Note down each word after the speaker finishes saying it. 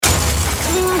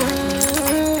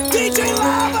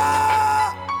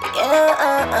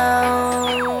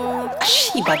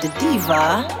she but the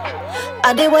diva.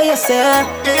 I did what you say.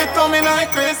 It coming like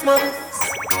Christmas.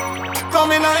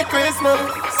 Coming like Christmas.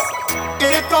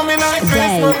 It coming like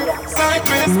Christmas. Like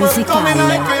Christmas. Coming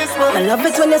like Christmas. I love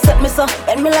it when you set me so,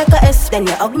 bend me like a S. Then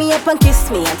you hug me up and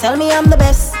kiss me and tell me I'm the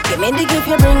best. Give me the gift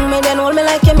you bring me, then hold me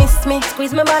like you miss me.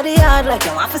 Squeeze my body hard like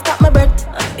you want to stop my breath.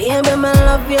 Baby, my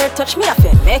love your touch me, I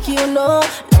feel make you know.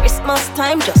 Christmas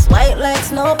time just white like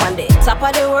snow. On the top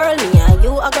of the world, me and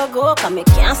you I go, cause me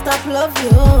can't stop love you.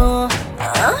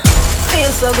 Feel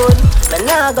so good, me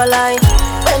nah go lie.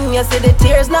 When you see the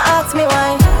tears, now ask me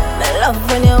why. Me love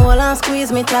when you hold and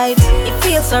squeeze me tight. It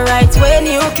feels so right when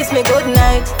you kiss me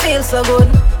goodnight. Feel so good,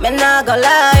 me nah go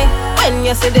lie. When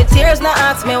you see the tears, now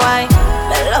ask me why.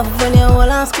 Me love when you hold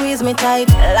and squeeze me tight.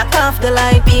 Lock off the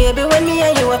light, baby, when me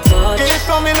and you a touch. It's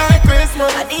coming like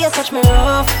Christmas. I dare touch me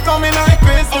rough. Coming like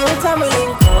Christmas. Anytime we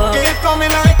link up. It's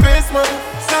coming like Christmas.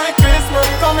 Like Christmas.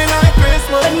 Coming like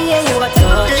Christmas. When me and you a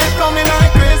touch. It's coming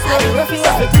like Christmas. I dare rough you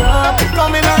off the top.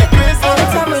 Coming like Christmas.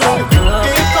 Anytime we link up.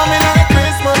 It's coming like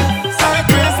Christmas. Like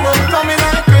Christmas. Coming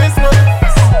like Christmas.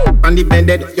 On the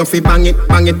bed, you feel bang it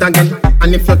again.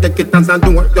 And if you take it as a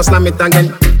door, you slam it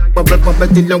again. Bubble, bubble,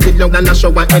 till long, than a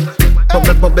shower head.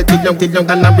 Bubble, bubble, till long,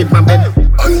 than a river bed.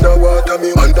 Underwater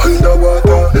me,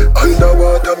 underwater.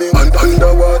 Underwater me,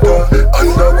 underwater.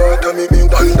 Underwater me,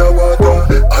 underwater.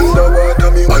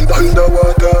 Underwater me,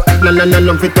 underwater. No,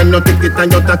 love it when you take it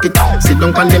and you take it. Sit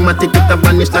down on the mat, it a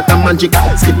vanish like a magic.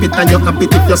 Skip it and you happy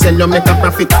if you sell, you make a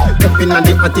profit. Up in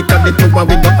the attic, of the tower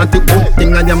we got at it.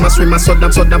 Thing I am a swimmer, so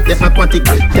damn play aquatic.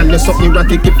 Tell you something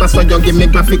erratic, if I saw you give me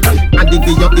graphic. I dig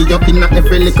you in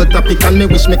every little topic. And me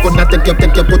wish me coulda take you,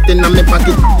 put in my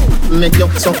pocket. Make you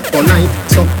so polite.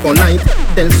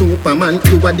 Tell Superman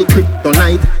you are the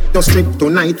kryptonite. You strip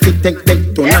tonight, fit take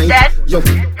tonight. You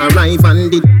arrive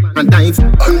and did and dive.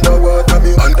 Underwater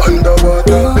me,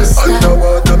 underwater.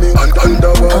 Underwater me,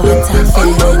 underwater.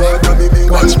 Underwater me,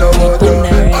 underwater.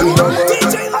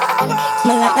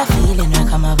 Me like that feeling that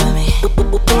come over me.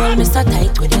 Hold me so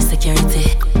tight with your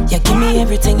security. You give me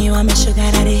everything you want, me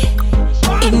sugar daddy.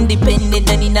 Independent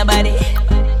and in the body.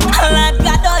 Lord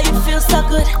God, oh you feel so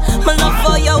good. My love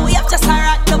for you, we have just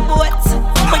rock the boat.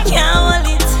 Me can't hold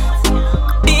it,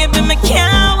 baby, me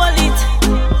can't hold it.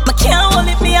 Me can't hold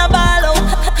it, me a ball out.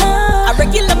 I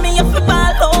regular me up a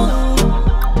ball out.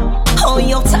 Oh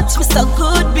you touch me so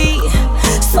good, B.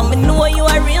 So me know you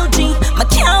a real G. Me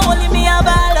can't hold it, me a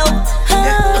ball out.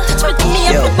 You touch me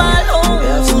up a ball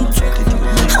out.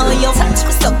 Oh you touch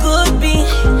me so good, B.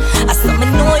 I saw me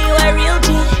know you a real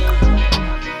G.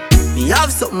 Me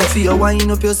have something for you,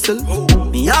 wind up yourself.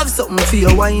 Me have something for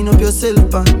you, wind up yourself.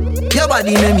 Your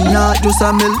body make me heart just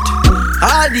a melt.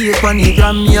 All the up on the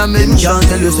gram, me a mention.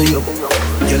 Tell you so you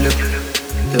look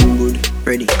damn good,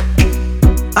 ready.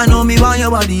 I know me want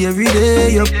your body every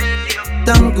day, yup.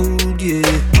 Damn good, yeah.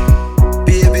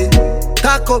 Baby,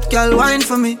 cock up, girl, wine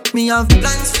for me. Me have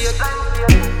plans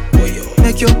for you.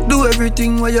 Make you do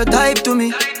everything while you type to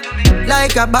me.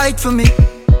 Like a bite for me.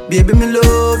 Baby, me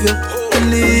love you.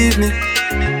 Believe me,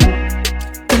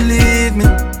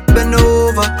 bend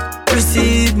over,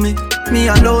 receive me. Me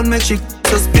alone make she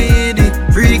so speedy.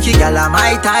 Freaky gal, I'm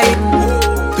my type.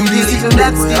 Do the little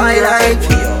black thing I like.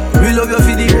 We love you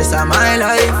for the rest of my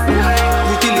life.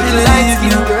 Pretty little life,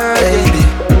 you girl, baby.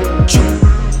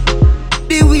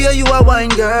 The way you a wine,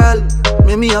 girl,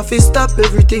 make me have to stop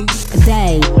everything.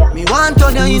 Day. Me want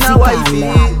turn you in a wifey.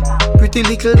 Pretty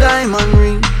little diamond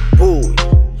ring. Oh.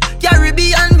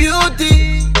 Caribbean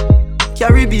beauty,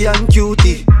 Caribbean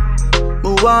cutie.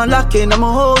 Move on lock in my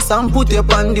house and put you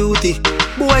on duty.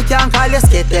 Boy can't call you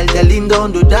skate, tell him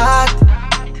don't do that.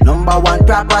 Number one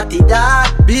property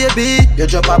that. Baby, you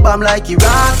drop a bomb like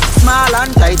Iraq. Small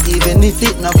and tight even if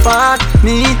it not fat.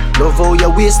 Me, love how your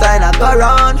waistline a go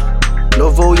round.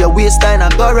 Love how your waistline a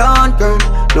go round, girl.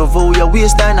 Love how your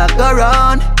waistline a go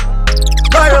round.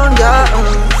 Go round, girl.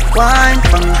 Wine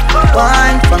for me,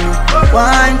 wine for me,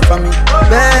 wine for me,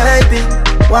 baby.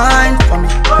 Wine for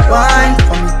me, wine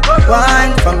for me,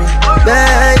 wine for me,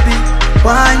 baby.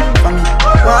 Wine for me,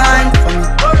 wine for me,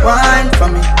 wine for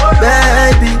me,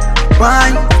 baby.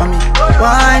 Wine for me,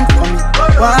 wine for me,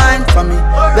 wine for me,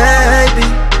 baby.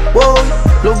 Whoa,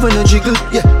 love when you jiggle,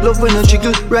 yeah, love when you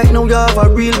jiggle. Right now you have a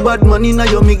real bad man in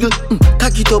your miggle.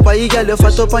 Cock it up, I girl, you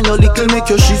fat up on your little. Make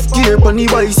your shift gear on the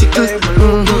bicycle.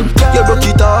 You broke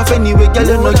it off anyway, girl,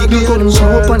 you no giggle. Come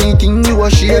show up on anything, you a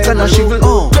shake and a shiver.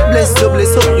 Bless up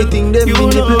the thing, them in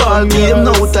the ball game.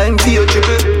 No time for your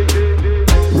triple.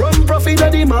 Run profit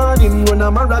at the morning, run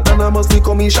a marathon, I must be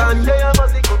commission. Yeah, I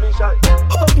must be commission.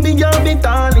 Hug me, girl, me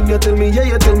darling. You tell me, yeah,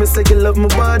 you tell me, say you love my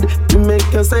body. You make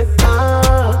you say,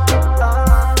 ah.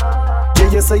 Yeah,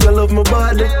 Yeah, you say you love my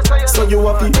body, so you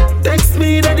happy. Text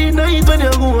me that night when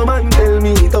you go home and tell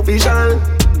me it's official.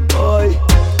 Boy,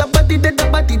 the body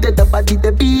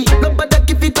the beat. Nobody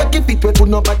keep it, we put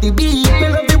no body beat. Me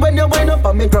love you when you wind up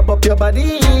and me grab up your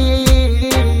body.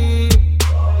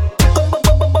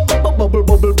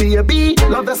 Bubble, baby.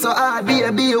 Love you so hard,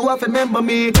 baby. You have to remember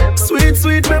me.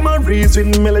 Sweet memories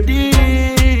with melody.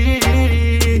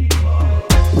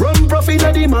 Run profit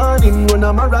in the morning. When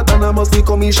I'm a marathon, I must be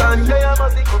commission. Yeah, I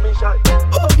must be commission.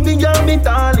 Hug me, yeah, me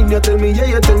darling. You tell me, yeah,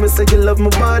 you tell me, say you love my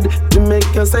body. You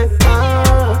make you say,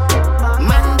 ah.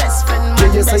 Man, best friend,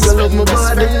 yeah, you say you love my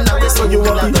body. So you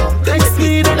want me. Text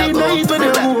me the night when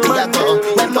you move.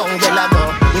 When long will I go?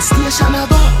 The station I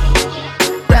go.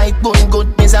 Right, going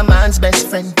good is a man's best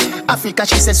friend. Africa,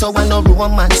 she says, so I know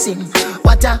romance in.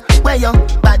 Water, where your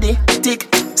body tick.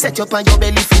 Set you up on your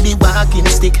belly for the walking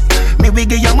stick. Me will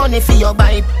give you money for your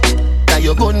bike. Cause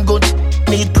you're going good,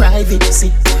 need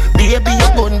privacy. Baby,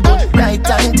 you're going good, right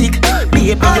and tick.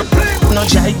 Baby, you're no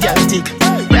gigantic.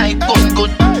 Right, going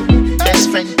good, best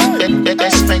friend,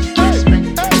 best friend.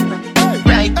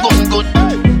 Right, going good,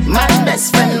 man,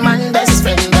 best friend, best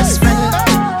friend.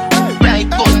 Right,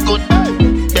 going good.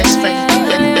 Best friend.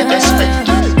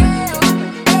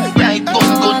 Right,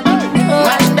 going good.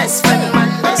 Man, best friend.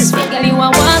 Girl, you a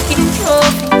walking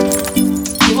trophy.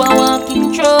 You a walking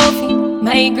trophy.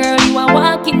 My girl, you a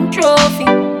walking trophy.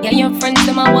 Yeah, your friends,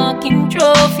 them a walking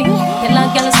trophy. Tell a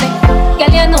girl say,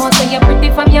 girl, you know say you're pretty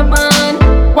from your band.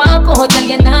 Walk out, girl,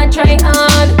 you not try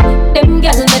hard. Them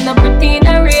girls, they not pretty in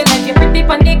a real life. You're pretty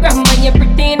from the gram, and you're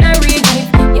pretty in a real life.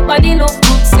 Your body look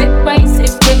good, set by set.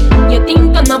 You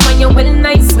think turn up and you well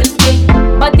nice, well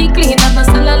yeah. Body clean and a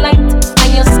cellulite,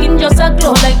 and your skin just a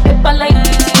glow like pepper light.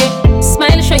 Yeah.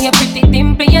 Smile show you pretty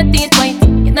dimple, your teeth white.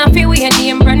 You not feel weird,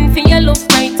 name brand for your look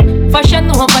right. Fashion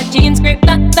over jeans, scrape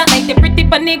that like you pretty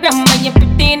on the gram and you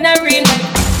pretty in a real life.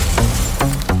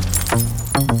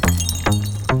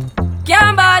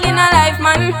 Can't ball in a life,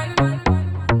 man.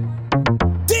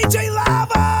 DJ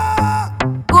Lava.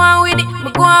 Go on with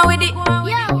it, go on with it.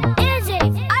 Yeah.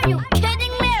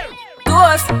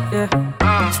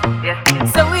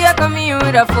 So we are coming in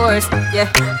with a force,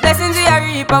 yeah. Blessings we are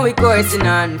reap and we coursing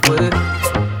on full.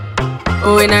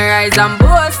 Oh, we not rise and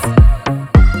boast.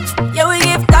 Yeah, we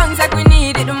give thanks like we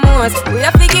need it the most. We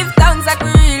have to give thanks like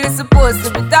we really supposed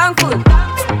to be thankful.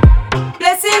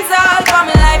 Blessings all for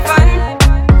my life and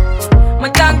my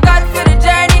thank God for the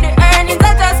journey, the earnings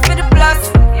are just for the plus.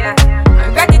 Yeah,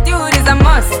 and gratitude is a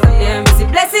must. Yeah, me see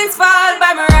blessings fall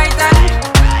by my right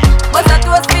hand. But I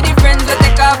toast for the friends we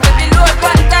take off every load.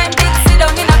 One time big sit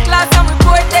down in a class and we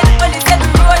board dead. Only said the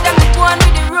road and we go on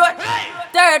with the road.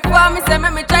 Third form, me say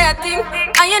make me try a thing.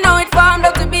 And you know it formed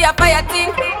up to be a fire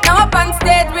thing. Now up on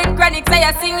stage with chronic, say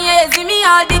I sing. Yeah, see me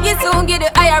all diggy soon, get the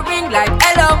higher ring. Like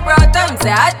hello brother, me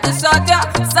say I had to shot ya.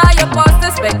 Saw your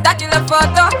poster, spectacular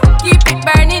photo. Keep it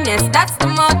burning, yes, that's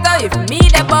the motto. If me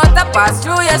the butter pass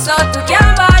through your shot to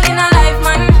can't ball in a life,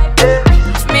 man.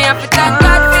 Me have to thank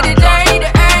God for the journey, the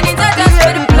earnings are just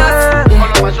for the plus.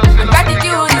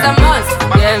 Gratitude is a must.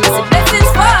 Yeah, me see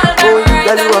blessings fall down right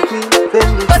hand.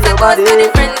 But I go to the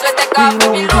friends we take off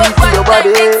every load. One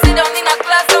time big sit down in a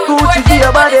class and we board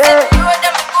dead. But they said the road and we go on with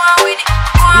it, go on with it.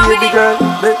 Baby girl,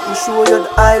 let me show you the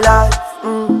highlight.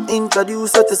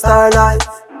 Introduce you to star life.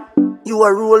 You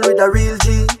are roll with a real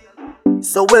G,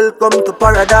 so welcome to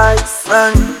paradise.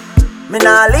 And me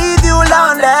nah leave you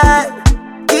lonely.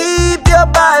 Keep you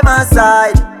by my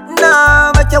side.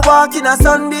 Now make you walk in a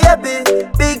sun, baby.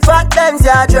 Big fat Benz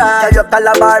you drive. Carry up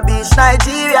Calabar Beach,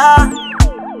 Nigeria,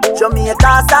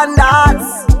 Jamaica standards.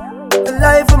 The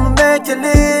life I'ma make you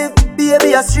live,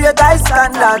 baby, a straight high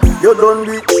standard. You done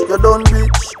rich,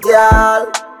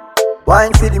 girl.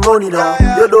 Wine for the money now.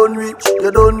 You done rich,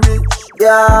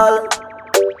 girl.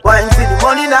 Wine for the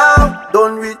money now.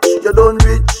 Done rich,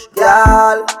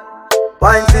 girl.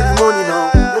 Wine for the money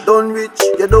now. You done rich,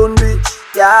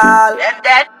 girl.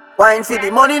 Wine for the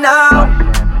money now.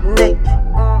 Nick,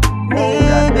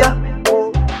 need ya.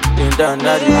 Need ya.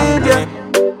 Need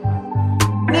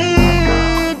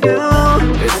you.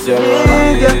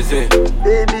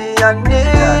 Baby, I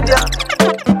need ya.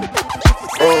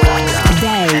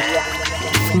 Dave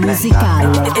Musicale.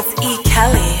 It's E.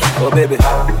 Kelly. Oh baby,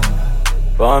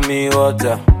 pour me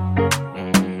water,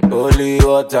 holy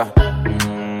water,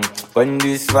 burn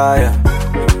this fire.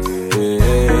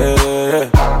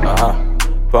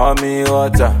 Pour me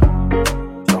water,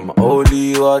 some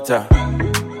holy water,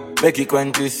 make it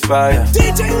quench this fire.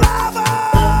 DJ Lava.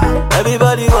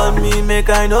 Everybody want me, make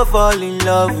I no fall in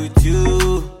love with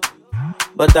you.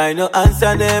 But I no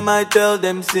answer them, I tell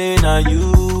them say na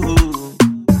you.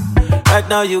 Right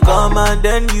now you come and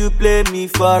then you play me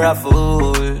for a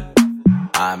fool.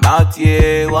 I'm out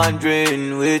here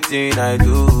wondering waiting I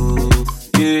do.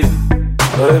 Yeah,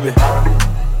 baby,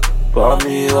 pour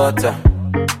me water,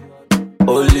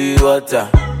 holy water,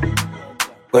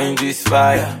 quench this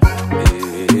fire.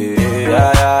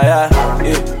 Yeah.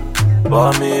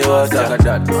 Pour me water,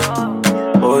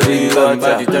 holy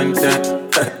water.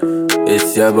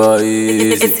 It's your boy.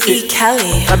 It's E.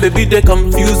 Kelly. My baby, they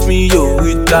confuse me, yo,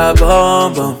 with that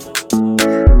bomb bomb.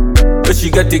 But she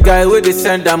got the guy where they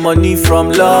send her money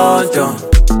from London.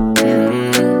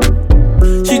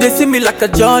 She they see me like a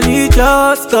Johnny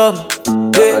just come.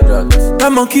 Yeah. My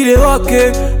monkey they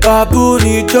okay, baboon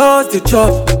he just the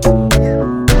chop.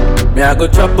 Me I go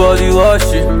chop all the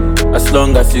washing, as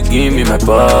long as you give me my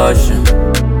passion.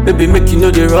 Baby, make you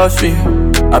know they rush me.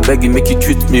 I beg you, make you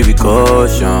treat me with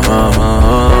caution.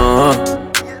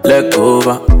 Leg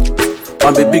over,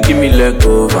 my baby, give me leg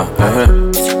over.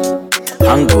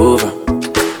 Hangover,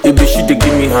 baby, she dey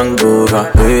give me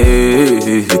hangover.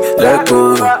 Hey, leg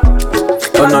over,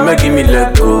 oh no, make give me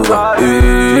leg over.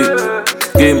 Hey,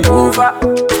 game over.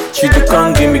 She dey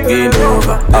come give me game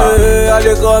over. Hey, I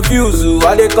dey confuse you,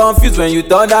 I dey confused when you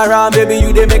turn around, baby.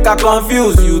 You dey make her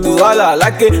confuse. You do all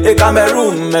like a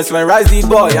Cameroon, mesmerize the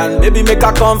boy and baby make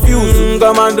her confuse.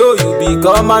 Commando, you be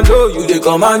commando, you dey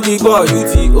command the boy, you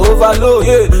the overload.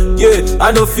 Yeah,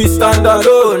 I no fit stand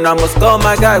alone. I must call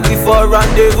my guy, we for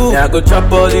rendezvous. Yeah, I go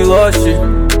chop all the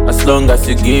washing, as long as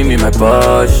you give me my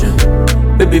passion.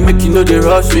 Baby, make you know they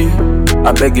rush me.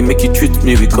 I beg you, make you treat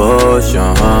me with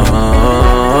caution.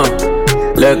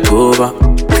 Leg over,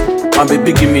 my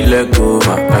baby give me leg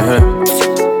over.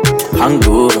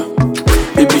 Hangover,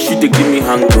 baby she dey give me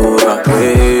hangover.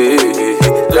 Hey,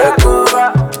 leg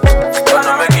over, oh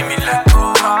no, make give me leg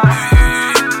over.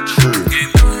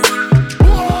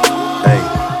 Hey,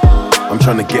 I'm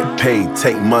tryna get paid,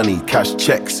 take money, cash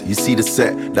checks. You see the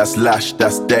set, that's Lash,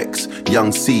 that's Dex.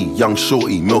 Young C, Young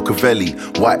Shorty,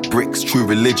 Milcavelli, White Bricks, True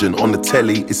Religion on the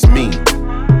telly, it's me.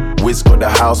 Wiz got the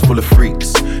house full of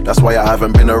freaks, that's why I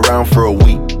haven't been around for a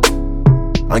week.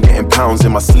 I'm getting pounds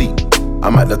in my sleep,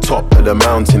 I'm at the top of the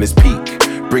mountain, it's peak.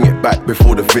 Bring it back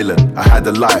before the villain. I had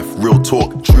a life, real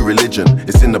talk, true religion.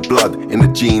 It's in the blood, in the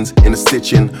jeans, in the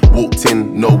stitching. Walked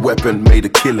in, no weapon, made a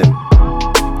killing.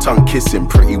 Tongue kissing,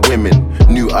 pretty women.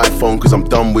 New iPhone cause I'm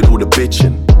done with all the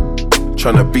bitching.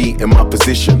 Tryna be in my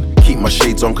position. Keep my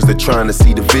shades on cause they're trying to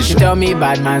see the vision. She tell me,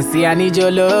 bad man, see I need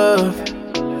your love.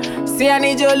 See I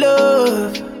need your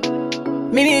love.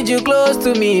 Me need you close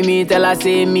to me. Me tell her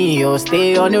say me, oh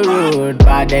stay on the road.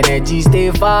 Bad energy stay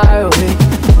far away.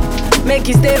 Make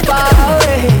you stay far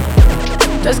away.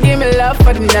 Just give me love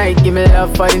for the night. Give me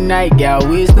love for the night. Girl,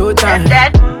 waste no time.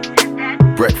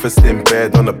 Breakfast in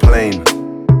bed on a plane.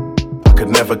 I could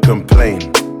never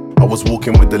complain. I was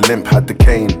walking with the limp, had the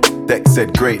cane. Deck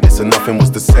said greatness and nothing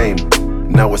was the same.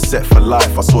 Now we're set for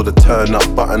life. I saw the turn up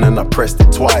button and I pressed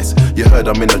it twice. You heard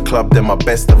I'm in the club, then my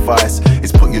best advice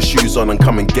is put your shoes on and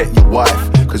come and get your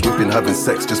wife. Cause we've been having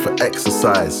sex just for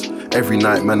exercise. Every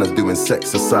night man I'm doing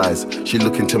sexercise. She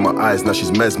look into my eyes, now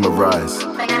she's mesmerized.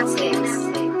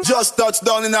 Just touched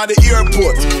down in the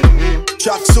airport.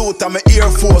 Track suit and my Air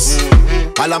Force.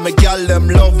 All of my gal them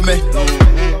love me.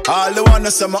 All the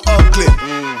wanna say my ugly.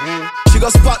 She go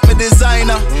spot me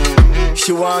designer.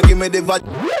 She wanna give me the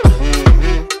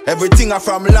everything I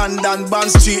from London,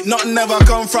 Bond Street. Nothing ever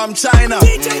come from China.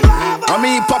 I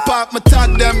mean pop up, me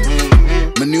tag them.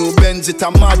 My new Benz it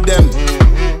a mad them.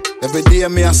 Every day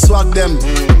me I swag them.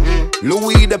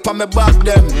 Louis de pa me back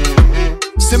them.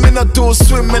 See me not too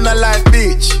swim, me not like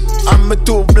beach. And me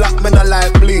too black, me not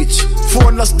like bleach.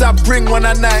 Phone no stop ring when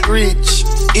a night reach.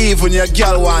 Even your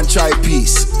girl want try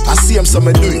peace. I see him, so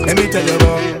me do it. Let me tell you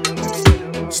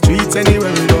about streets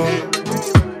anywhere we go.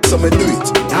 So me do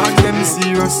it. Dog them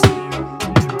serious.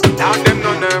 Dog them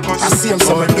no nervous. I see him,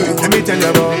 so me do it. Let me tell you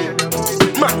about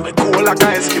man, we cool like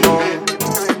a Eskimo.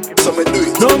 So me do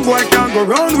it. No boy can't go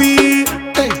round we.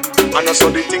 Hey, and I saw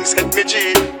the things hit me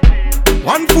G.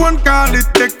 One phone call it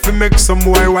take to make some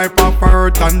boy wipe up her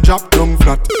hurt and drop down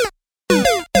flat.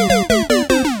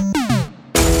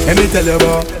 Let me tell you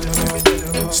about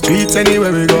streets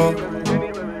anywhere we go.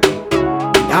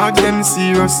 Dog them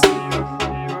serious.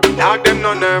 Dog them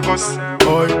no nervous.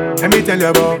 Boy, let me tell you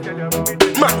about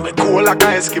man, we cool like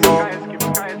a Eskimo.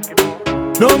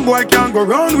 No boy can't go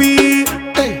round we.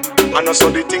 Hey, and I saw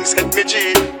the things hit me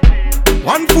G.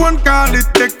 One phone call it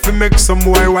take to make some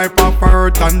boy wipe up her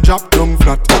hurt and drop down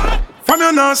flat. From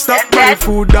you not stop my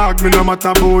food, dog. Me no matter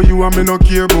about you and me no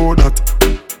care about that.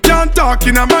 Can't talk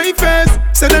in my face.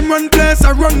 Say them run place,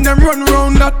 I run them run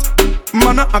round that.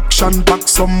 Man a action pack,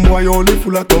 some boy only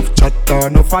full of tough chatter.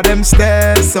 Enough of them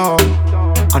stairs up,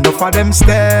 enough of them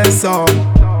stairs up,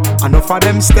 enough of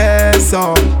them stairs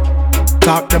up.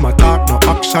 Talk them a talk, no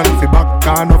action fi back.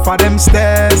 Enough of them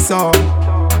stairs up,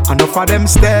 enough of them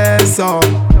stairs up,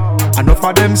 enough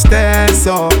of them stairs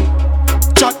up.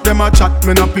 Chat them a chat,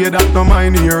 me no pay that, no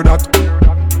mind hear that.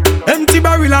 Empty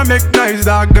barrel a make nice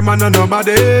dog, them a no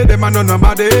nobody, them a no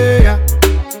nobody. Yeah.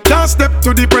 Can't step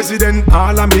to the president,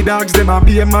 all of me dogs, them a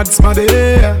be a mad smaddy.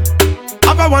 Yeah.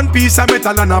 Have a one piece of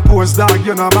metal and a post dog,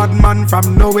 you no bad man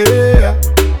from nowhere.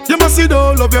 You must see the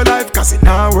whole of your life, cause it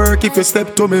not work if you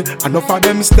step to me. Enough of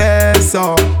them stairs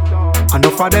up,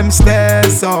 enough of them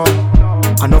stairs up,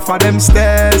 enough of them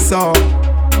stairs up.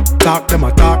 Talk them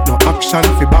a talk, no action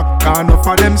fi back. Enough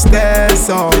of them stairs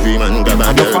up,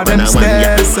 enough of them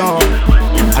stairs up,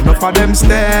 enough of them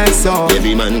stairs up.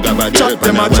 Chat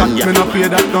them a chat, me no pay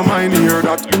that, no mind hear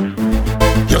that.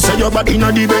 You say your body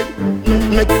inna the bed,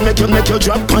 make you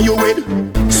drop on your head.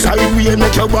 Sideway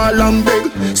make you ball and beg.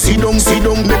 Sit down,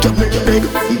 make you beg.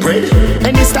 Bread.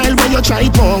 Any style when you try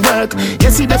it won't work.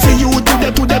 You see the for you to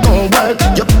the gon' work.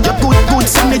 You good,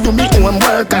 so me do me own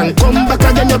work. And come back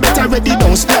again, you better ready,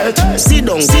 don't splurt. Sit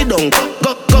down,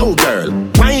 go girl.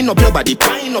 Wind up your body,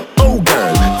 wind up, oh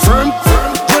girl. Firm,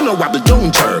 you know wobble, don't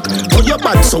jerk. Oh your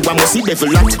bad, so I must see devil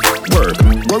at work.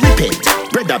 Go repent,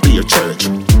 brother be your church.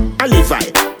 Alivai,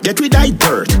 get rid of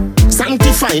dirt.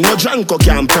 Sanctify, no drunk or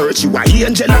can perch. You a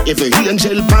angel, every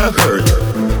angel pan hurt.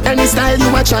 Any style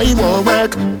you a try won't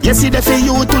work. You see the for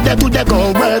you to the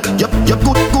gon' work. You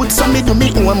good, so me do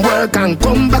me own work. And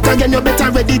come back again, you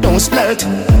better ready, don't splurt.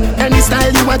 Any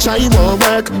style you a try won't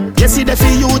work. You see the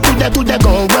for you to the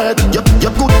gon' work. You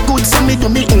good, so me do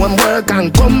me own work.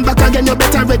 And come back again, you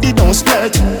better ready, don't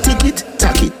splurt. Tick it,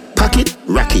 tack it, pack it,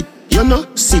 rack it. You know,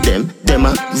 see them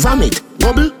a vomit.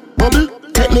 Bubble,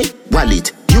 take me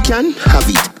wallet. You can have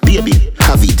it, baby,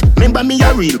 have it. Remember me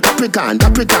a real Capricorn.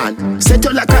 Set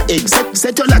you like a egg,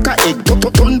 set you like a egg.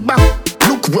 Turn back,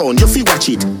 look round, you feel watch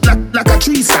it. Like a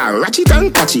 3-star, ratchet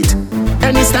and catch it.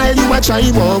 Any style you a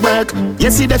try won't work. You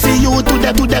see the for you to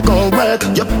the gon' work.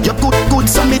 You good,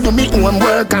 so me do me own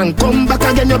work. And come back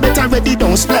again, you better ready,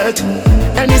 don't splurt.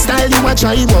 Any style you a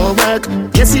try won't work.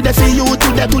 You see the for you to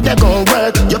the gon'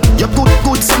 work. You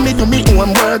good, so me do me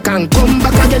own work. And come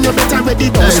back again, you better ready,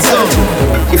 don't splurt.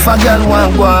 If a girl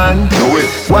want one, do it.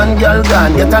 One girl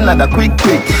gone, get another quick.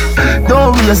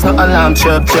 Don't raise no alarm,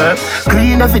 chirp.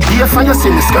 Clean every day for you see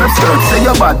me skirt. Say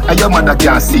you're bad, and your mother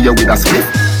can't see you with a split.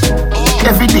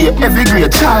 Every day, every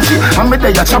grade, charge it. And me there,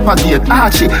 you chop a gate,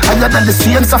 arch it. Higher than the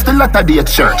saints of the latter day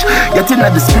church. Get in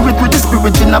the spirit with the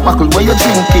spirit in a buckle where you're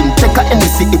drinking. Take a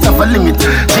Hennessy, it have a limit.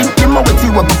 Drink him out with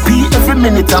you, I pee every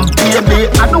minute. And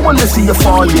baby, I don't wanna see you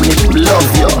fall in it. Love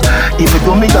you. Even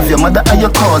though me love your mother and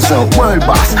your cousin. World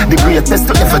boss, the greatest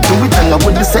to ever do it. And I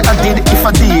wouldn't say I did it if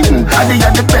I didn't. I think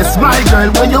you're the best, my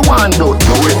girl, when you want to.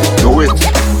 Do it.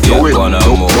 Do it,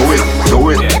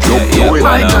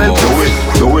 my girl,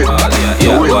 do it.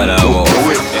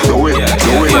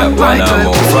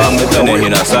 From me turning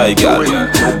in a side, girl.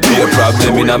 Be a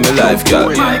problem in my life, girl.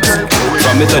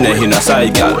 From me turning in a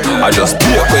side, girl. I just be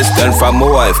a question from my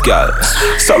wife, girl.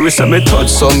 Sorry, say me touch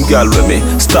some girl with me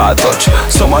start touch.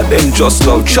 Some of them just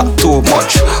love chat too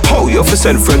much. How you fi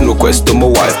send friend request to my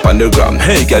wife on the gram?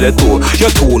 Hey, girl,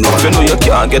 you're too enough. You know you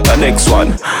can't get a next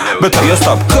one. Better you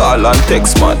stop call and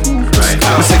text, man.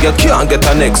 Me say you can't get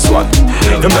a next one.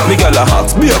 You make me girl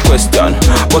ask me a question,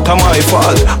 but am I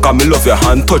fall? Cause me love your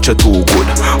hand, touch you too good.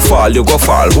 Fall you go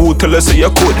fall, who tell you say you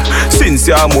could? Since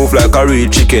you move like a real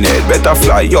chicken head, better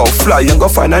fly and go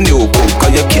find a new cook.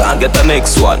 Cause you can't get a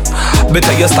next one.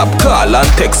 Better you stop call and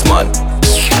text, man.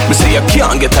 Me say you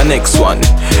can't get a next one.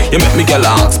 You make me girl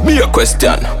ask me a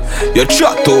question. You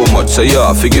chat too much, so you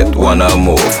have to get one a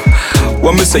move.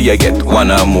 When me say you get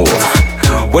one a move,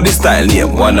 what the style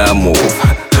name, one a move.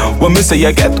 When me say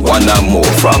you get one a move.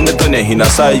 From me turn in a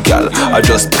side, girl, I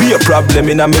just be a problem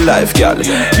in my life, girl.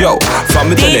 Yo, from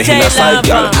me turn in a side,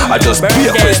 girl, I just be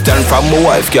a question from my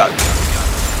wife, girl.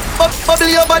 Bubble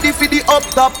your body for the up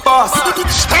top boss.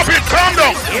 Stop it, calm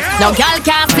down. Now girl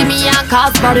can't see me and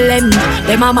cause problem.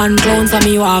 Them a man clowns and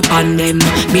me walk on them.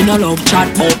 Me no love chat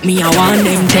but me I want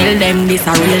them. Tell them this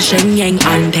a real Shen Yang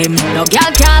anthem. Now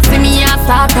girl can't see me and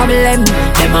start problem.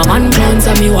 Them a man clowns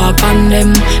and me walk on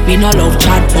them. Me no love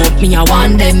chat but me I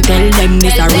want them. Tell them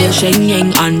this a real Shen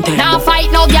Yang anthem. Now fight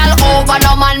no girl over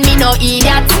no man, me no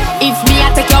idiot. If me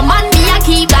I take your man, me I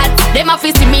keep that. Them a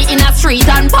fi see me in a street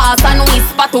and pass and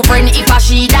whisper to friend if I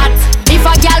she that. If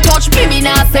a girl touch me, me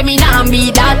nah say me nah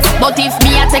be that. But if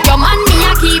me a take your man, me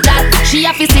a keep that. She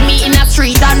a fi see me in a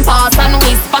street and pass and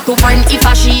whisper to friend if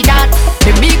I she that.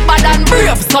 The big bad and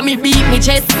brave, so me beat me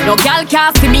chest. No girl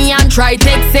can see me and try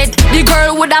text it. The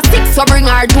girl with a stick, so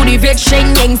bring her to the vet.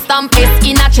 Sheng yang stamp S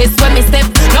in a chest when me step.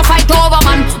 No fight over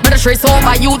man, but stress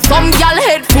over youth. Some girl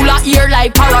head full of ear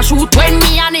like parachute. When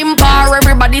me and him par,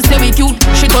 everybody say we cute.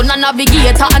 She turn a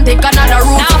navigator and take another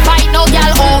route. Now fight no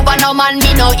girl over no man,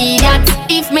 me no idiot.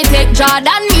 If me take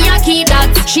Jordan, me a keep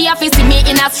that. She a fi see me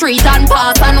in a street and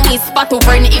pass and whisper to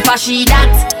friend if I she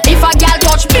that. If a girl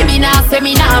touch me, me nah say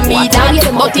me nah be that.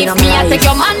 But if me a take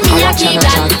your man, me a keep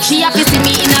that. She a fi see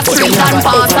me in a street and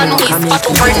pass and whisper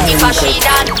to friend if I she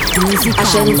that.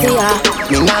 Ashentia,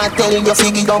 me nah tell you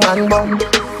figure your man bum.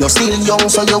 You still young,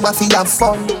 so you have to have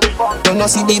fun. You no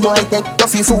see the boy take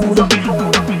toughy food.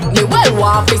 Me well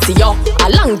want to see you. A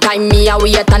long time me a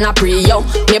wait and a pray you.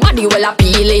 Me body well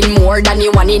appealing more than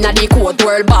the one in a the court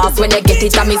world boss. When you get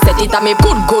it and me set it and me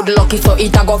good lucky so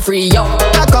it a go free you.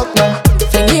 Back up now,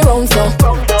 fling it round so.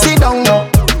 Sit down now,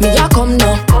 me a come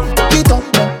now. Get up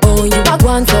now, oh you a go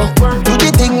on so. Do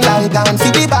the thing like down for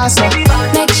the boss now.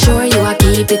 Make sure you a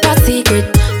keep it a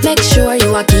secret. Make sure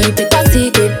you a keep it a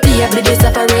secret. Baby this a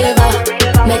forever.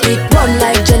 Make it run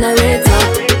like generator.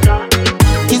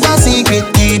 It's a secret,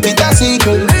 keep it a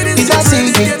secret. It's a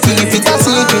secret, keep it a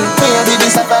secret. Baby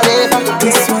this a forever.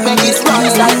 Make it run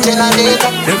like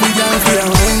generator. Every time feel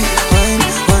wine, wine,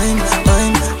 wine,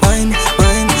 wine, wine,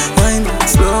 wine, wine,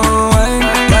 slow wine,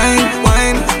 wine,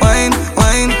 wine, wine,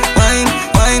 wine, wine,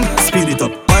 wine, speed it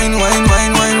up. Wine, wine,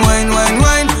 wine, wine, wine, wine,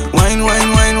 wine, wine, wine,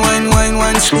 wine, wine, wine,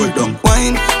 wine, slow it down.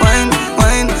 Wine, wine,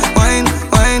 wine, wine,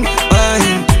 wine,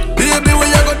 wine. Baby, when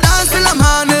you go dance till the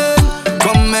morning,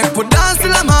 come make we dance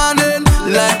till the morning,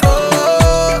 like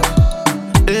oh,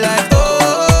 girl.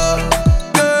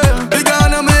 We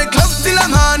gonna make love till the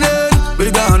morning.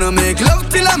 We gonna make love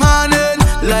till the morning,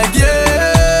 like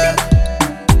yeah,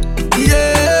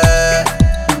 yeah.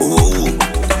 Ooh.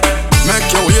 Make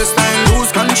your waistline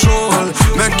lose control.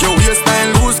 Make your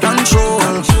waistline lose control.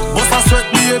 Bust a sweat,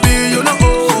 baby, you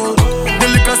know. The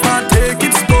liquor start take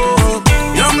its toll.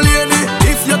 Young lady,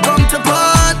 if you come to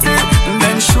party,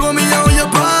 then show me how you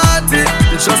party.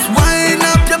 Just wind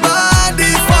up your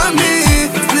body for me.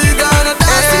 We gonna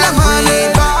dance till the morning,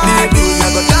 baby.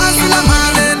 I go dance till the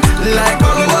morning, like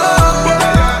oh,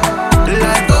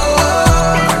 like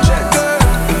oh.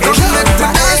 If you make me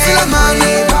dance till the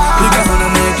morning, we gonna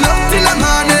make love till the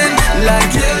morning,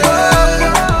 like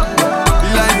yeah,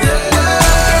 like yeah.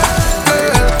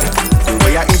 The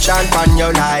way I itch and pan you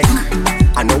like,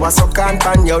 I know I suck and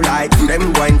pan you like.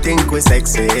 Them go and think we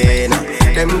sexy, nah.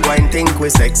 Them go and think we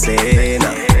sexy,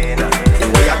 nah. The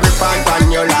way I grip and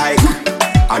pan you like,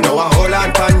 I know I hold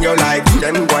and pan you like.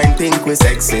 Them go and think we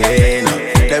sexy, nah.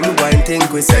 Them go and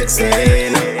think we sexy,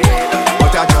 nah.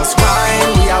 But I just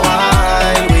wine, we are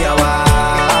wine, we are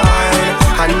wine.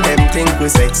 And them think we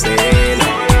sexy,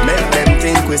 nah. Make them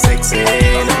think we sexy,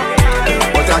 nah.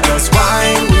 But I just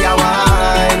wine, we are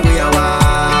wine, we are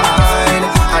wine.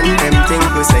 And them think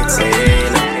we sexy,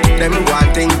 them go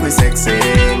and think we sexy,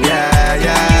 yeah,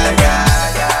 yeah,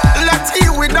 yeah, yeah. Let's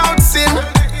heal without sin,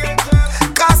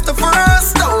 cast the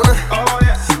first stone.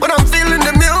 When I'm feeling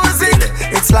the music,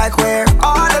 it's like we're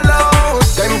all alone.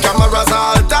 Them cameras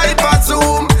all tight for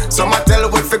zoom, some I tell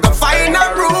we figure find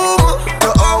a room.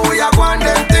 Oh, we are going,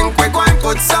 them think we going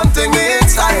put something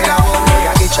inside our home. We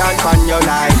are each and pan you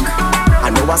like, I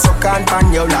know I suck and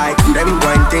pan you like. Them go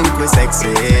and think we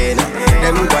sexy,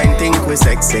 them go and think we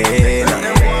sexy.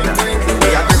 We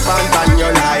are grip and pan you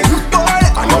like,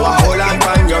 I know I hold and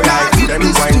pan you like. Them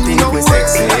go and think we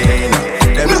sexy,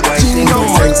 them go and think we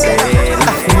sexy.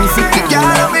 Girl,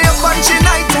 love me up when she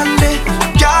night and day.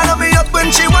 Girl, love me up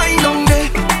when she wine on day.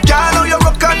 Girl, how you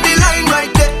rock on the line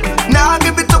right there. Now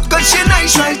give it up 'cause she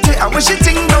nice right there. And when she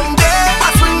ting down there, I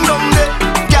swing down there.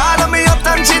 Girl, love me up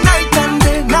and she night and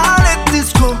day. Now let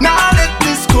this go, now let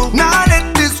this go, now let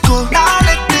this go, now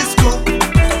let this go.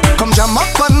 Come jam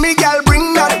up on me, girl,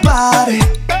 bring that body.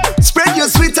 Spread your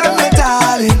sweet and me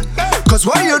darling, 'cause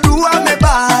what you do I'm me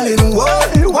balling.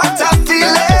 Whoa, what a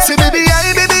feeling. Say baby, I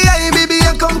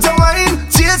come to wine.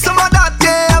 Chase some of that,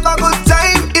 yeah, have a good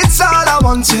time. It's all I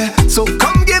want, yeah. So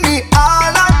come give me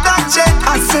all of that, yeah.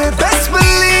 I say best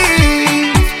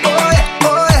believe, oh yeah,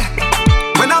 oh yeah.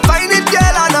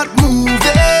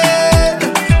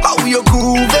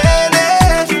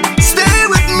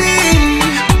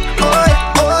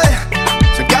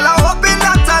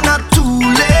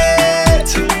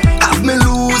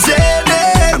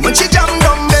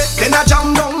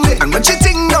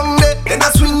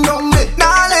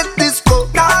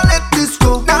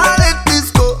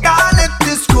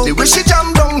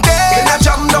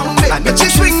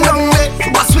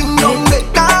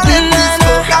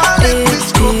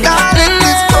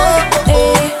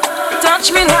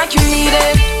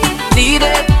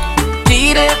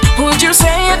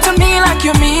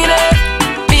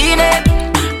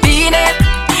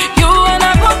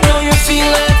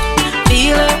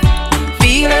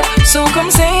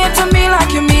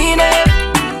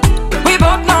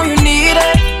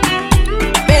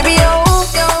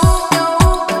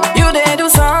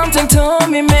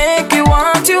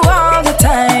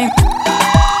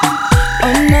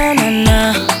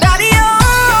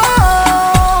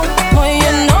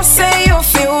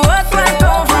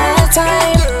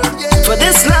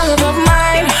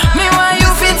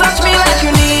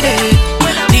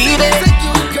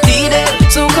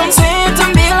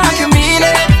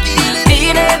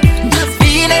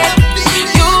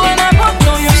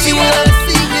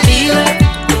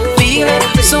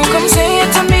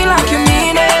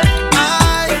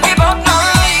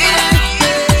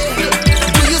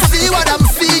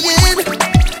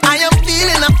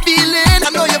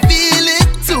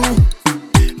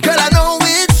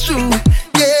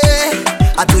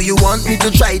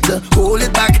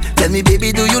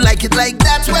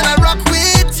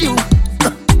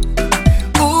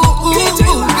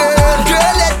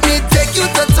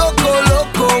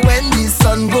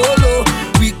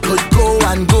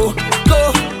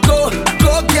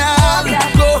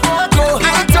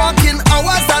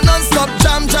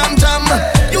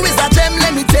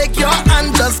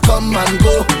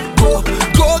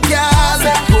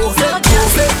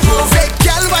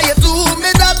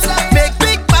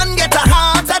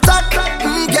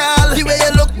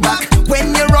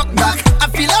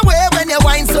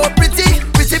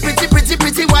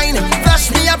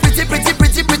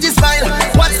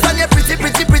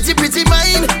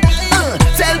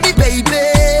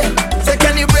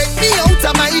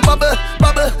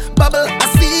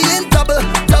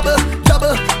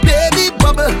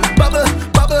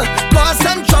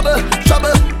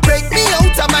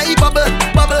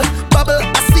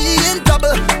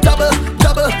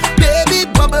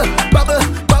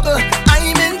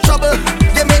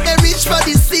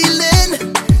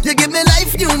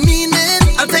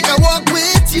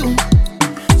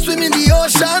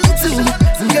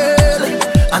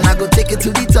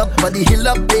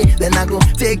 go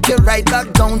take you right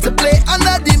back down to play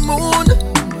under the moon.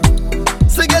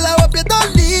 So girl, I hope you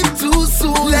don't leave too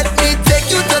soon. Let me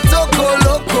take you to Toco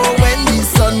Loco. When the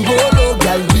sun go low,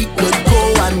 girl, we could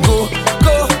go and go,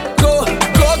 girl, go.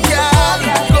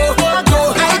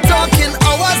 I talking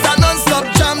hours and non-stop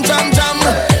jam.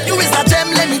 You is a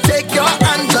gem, let me take your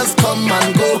hand, just come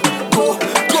and go,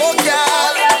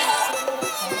 girl.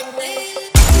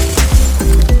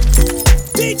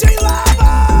 DJ Lava.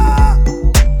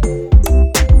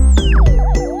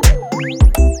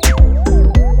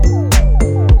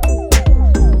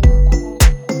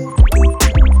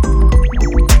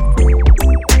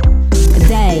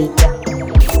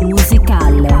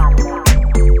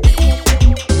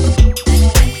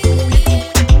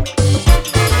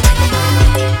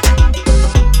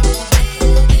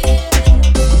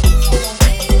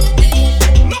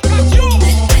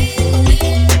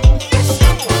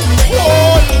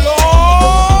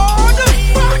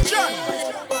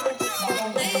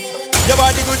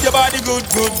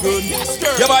 Good.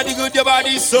 Your body good, your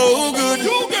body so good.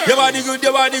 Your body good,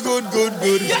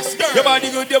 good. Yes, girl. Your body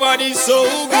good, your body so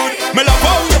good. Me love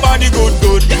how your body good.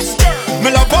 Yes, girl. Me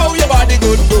love how your body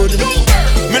good.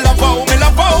 Me love how your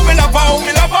body good. Me love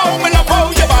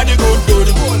how your body good.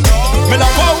 Me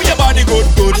love how your body good.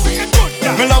 Me love how your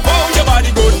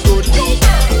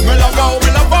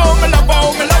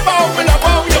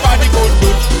body good.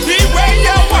 The way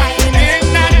you're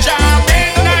whining and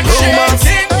jamming and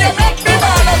shaking, you make me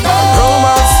wanna go.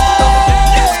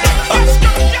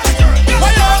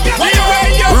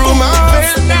 Rumors.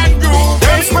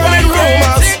 They're spreading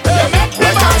rumors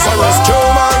like cancerous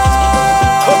tumors.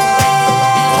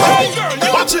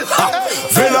 Watch it.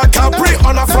 Villa Capri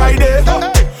on a Friday.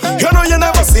 You know you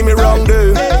never see me round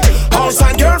there. House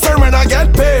and girlfriend when I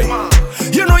get paid.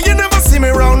 You know you never see me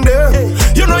round there.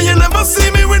 You know you never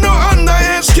see me with no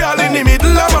underage girl in the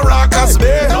middle of Maracas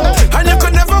Bay. And you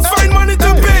could never find money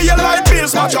to pay your light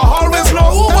bills, but you always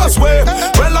know who was where.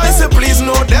 Well, I say please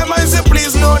know them, I say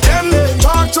please know them.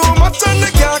 Talk too much and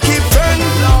they can't keep friends.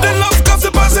 They love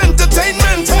gossip as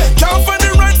entertainment. Can't find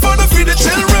the right for the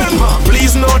children.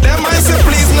 Please know them, I say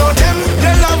please know them.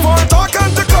 They love all talk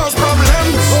and to cause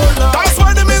problems. That's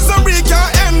why the misery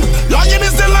can't end. Lying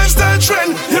is the lifestyle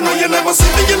trend. You know you never see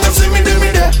me, you never see me, there.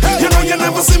 You know you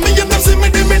never see me, you never see me,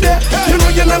 there. You know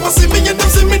you never see me, you never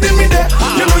see me, there.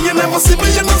 You know you never see me,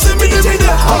 you never see me, there. You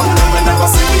know you never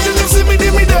see me, you never see me,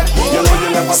 there. You know you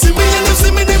never see me, you never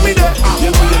see me, there. You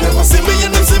know you never see me, you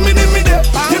never see me, there.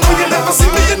 You know you never see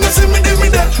me, you never see me,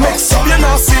 there. Mix up, you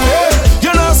not see me,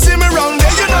 you not see me round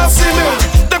there, you not see me.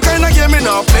 The kind of game me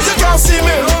now play, you can't see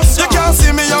me, you can't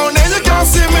see me out there, you can't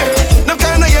see me. The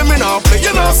kind of game me now play,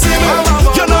 you not see me,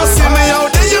 you not see me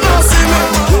out there, you not see me.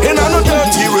 In a no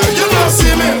dirty way, you not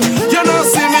see me, you not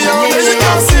see me out there, you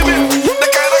can't see me. The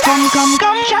kind of come,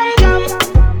 jam.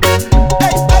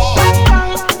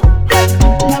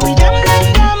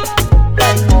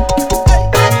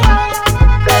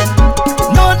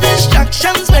 No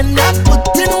distractions when I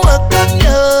put in work on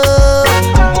you.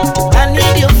 I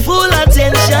need your full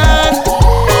attention.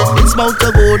 It's about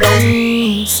to go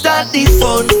down. Start the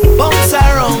phone, bounce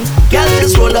around. Girl,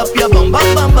 just roll up your bum,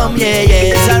 yeah.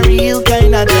 It's a real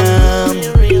kind of jam.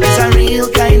 It's a real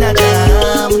kind of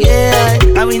jam, yeah.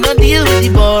 And we not deal with the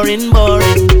boring.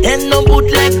 And no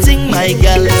bootleg thing, my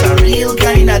girl. It's a real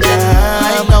kind of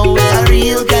jam. No, it's a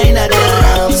real kind of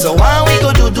jam. So why we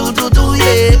go do,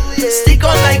 yeah. Stick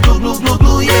on like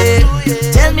glue, yeah.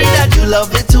 Tell me that you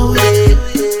love it too, yeah.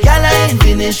 Girl, I ain't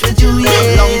finished with you,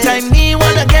 yeah. Long time me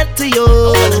wanna get to you.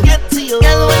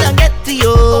 Girl, when I get to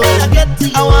you,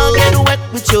 I wanna get wet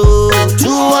with you. Do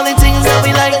all the things that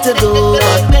we like to do.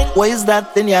 But what is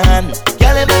that in your hand?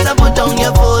 Girl, you better put down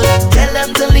your phone. Tell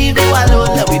them to leave you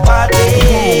alone. Let we party.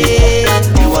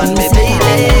 You want me,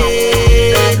 baby?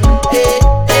 Hey.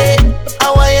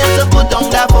 I want you to put down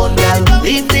that phone, girl.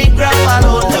 Leave the gram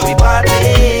alone. Let we party.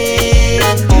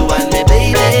 You want me,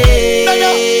 baby?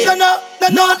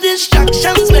 No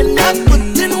distractions when I'm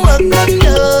putting work on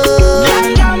you.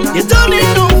 You don't need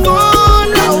no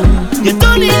phone now. You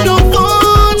don't need no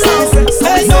phone now.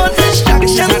 No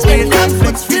distractions when I'm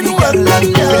putting work on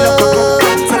you.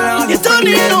 You don't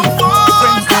need no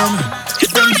phone now. You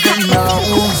don't need no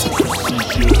phone.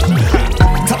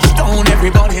 Touchdown,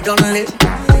 everybody done lit.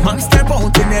 Man step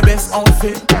out in their best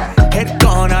outfit. Head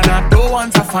gone and I don't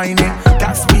want to find it.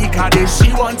 That speaker there,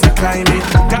 she want to climb it.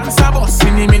 Dance a bus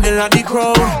in the middle of the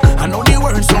crowd. I know the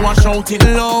words so I shout it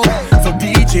loud. So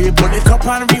DJ put it up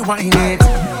and rewind it.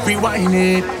 You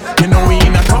know we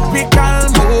in a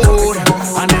tropical mode.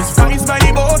 And there's vibes by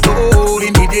the boatload.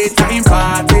 In the daytime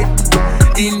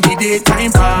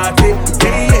party.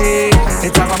 Hey,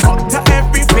 let's have a cocktail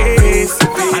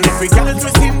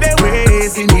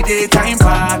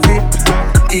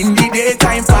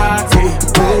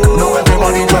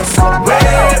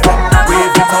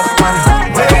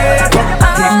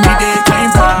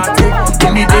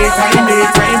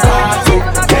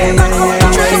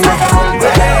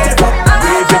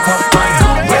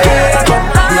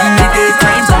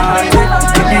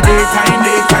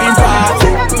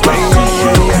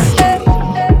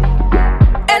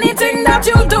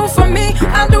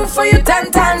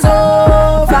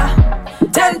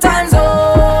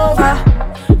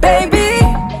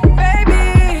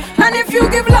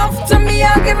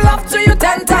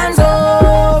 10 times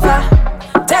over,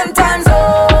 10 times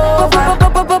over,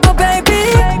 baby.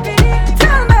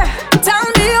 Tell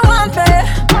me you want me.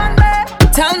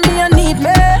 Tell me you need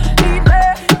me.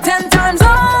 10 times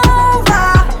over,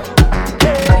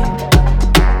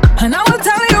 and I will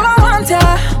tell you I want ya,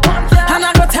 and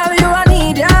I go tell you I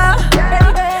need ya.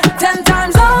 10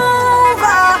 times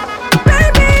over,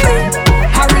 baby.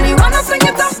 I really wanna sing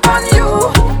it up on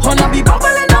you. Wanna be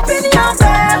bubbling up in your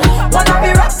bed. Wanna be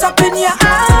wrapped up in your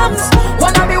arms.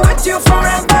 Wanna be with you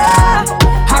forever.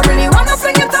 I really wanna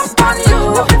sing it up on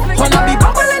you. Wanna be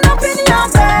bubbling up in your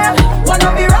bed.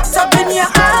 Wanna be wrapped up in your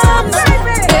arms.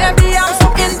 Baby, I'm so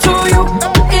into you,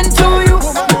 into you,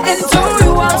 into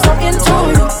you. I'm so into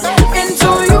you,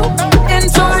 into you,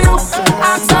 into you.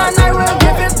 Ask and I will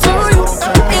give it to you.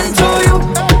 Into you,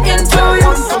 into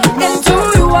you, into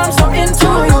you. I'm so into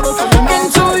you,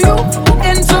 into you,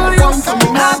 into you.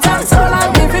 Heart and soul I'm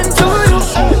giving to you.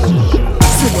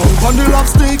 Sit down on the lap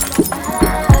stick,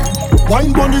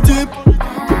 wine on the tip.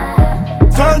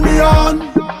 Turn me on,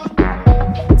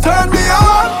 turn me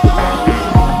on.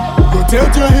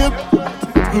 Rotate your hip,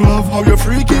 love how you're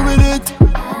freaky with it.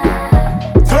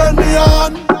 Turn me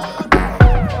on,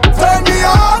 turn me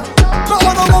on. No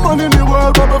other woman in the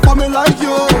world bubble for me like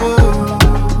you.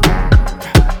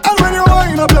 And when you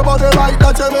wind up your body like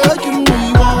that, you're making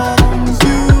me want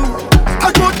you.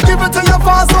 I could give it to you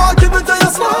fast, or I give it to you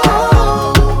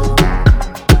slow.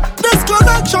 This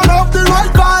connection of the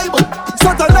right vibe. So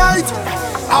tonight,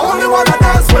 I only wanna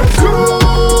dance with you.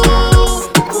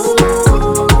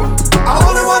 I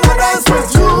only wanna dance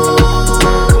with you.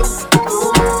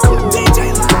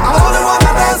 I only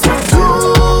wanna dance with you.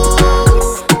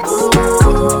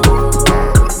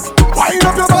 Wind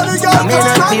up your body, girl. I may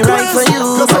not be right for you,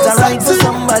 but I'm right for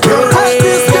somebody.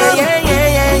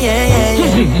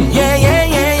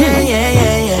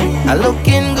 I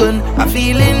looking good, I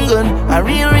feeling good, I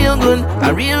real good, I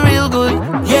real good.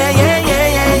 Yeah.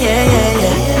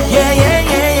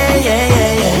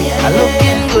 I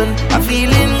looking good, I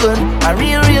feeling good, I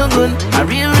real good, I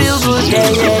real good.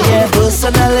 Yeah.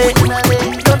 Personally,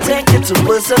 don't take it too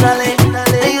personally.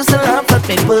 They used to laugh at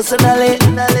me personally.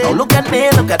 Now look at me.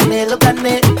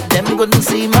 Them couldn't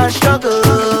see my struggle.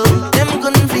 Them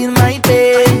couldn't feel my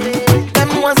pain.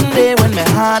 Them wasn't there when my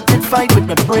heart did fight with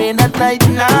my brain at night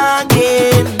and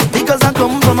again. Because I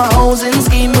come from a housing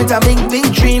scheme with a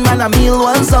big dream, and a meal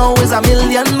was always a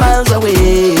million miles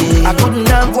away. I couldn't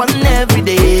have one every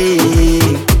day.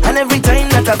 And every time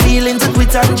that I feeling to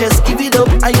quit and just give it up,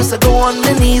 I used to go on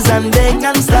my knees and beg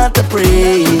and start to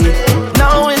pray.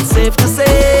 Now it's safe to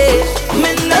say,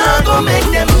 me nah go make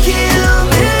them kill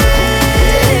me.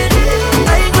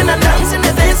 Like when I dance in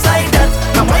the face like that,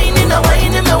 I'm whining my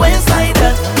waist like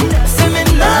that. Say me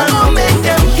nah go make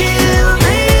them kill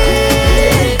me.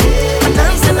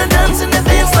 I'm dancing the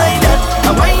face like that,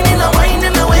 I'm whining my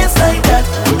waist like that.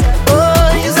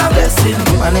 Oh, it's a blessing,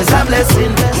 man, it's a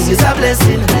blessing. It's a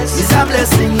blessing, it's a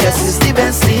blessing, yes, it's the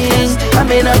best thing. I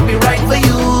may not be right for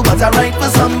you, but I'm right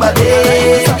for somebody.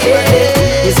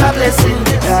 It's a blessing,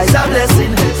 it's a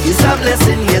blessing, it's a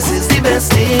blessing, yes, it's the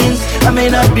best thing. I may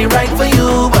not be right for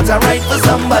you, but I'm right for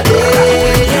somebody.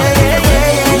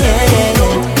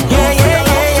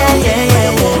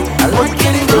 I'm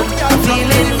looking good, I'm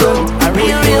feeling good, I'm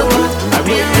real good, I'm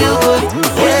real good.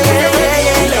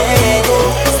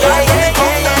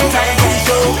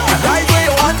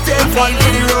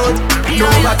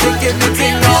 Don't take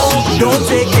anything now. Don't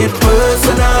take it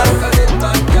personal.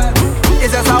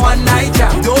 It's just a one night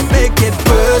job. Don't make it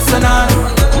personal.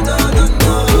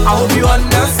 I hope you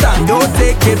understand. Don't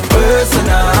take it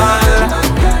personal.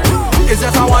 It's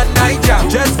just a one night job.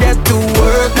 Just get to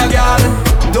work, my girl.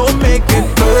 Don't make it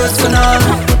personal.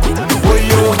 For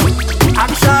you,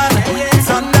 action,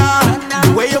 thunder.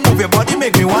 The way you move your body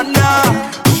make me wonder.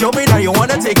 Show me that you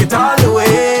wanna take it all the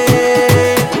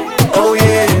way. Oh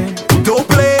yeah. Don't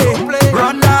play,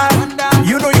 run that.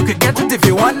 You know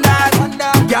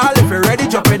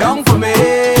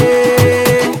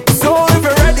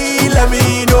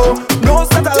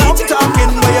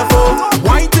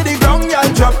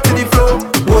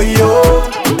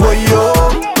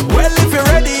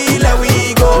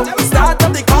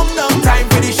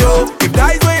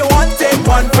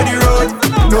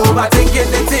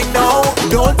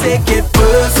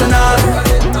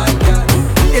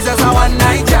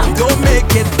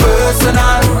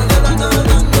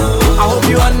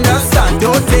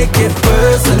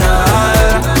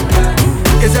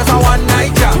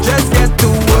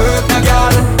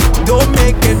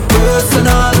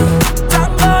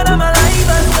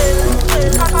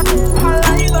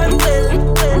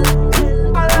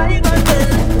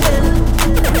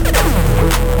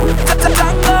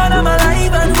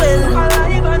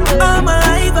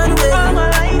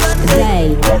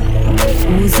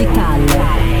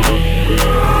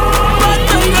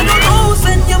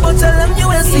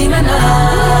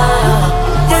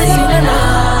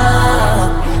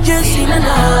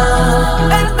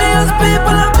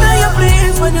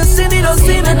you see me, don't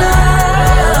see me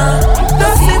now.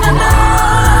 Don't see me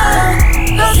now.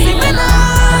 Don't see me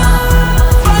now.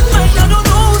 Bad mind, I don't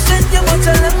know who sent you, but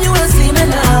tell them you will see me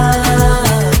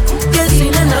now. You see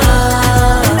me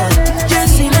now. You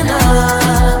see me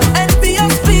now.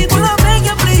 Envious people, I beg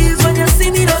you please, when you see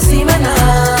me, don't see me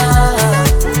now.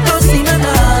 Don't see me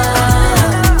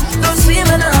now. Don't see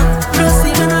me now. Don't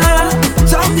see me now.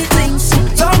 Talk the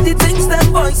things that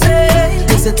boys say.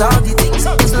 They say talk the things,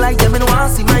 it's like them and want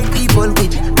to see my people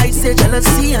win. I say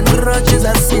jealousy and grudges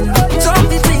are sin. Talk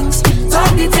the things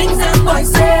that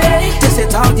boys say. They say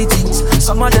talk the things,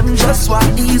 some of them just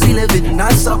want easy living.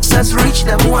 Not success reach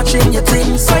them watching your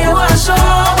things. So you want show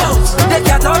out, they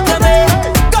can't talk to me.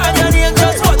 God and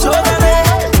angels watch over me.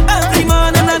 Every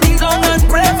man and I kneel down and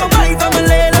pray for my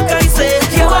family. Like I say,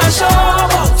 you want show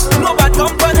out, no bad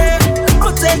company.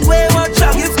 Could take away what you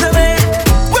give to me.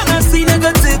 When I see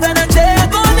negative energy, I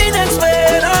go the next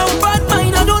way. Now bad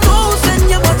mind, I don't know who send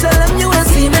you, but tell them you will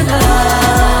see me now.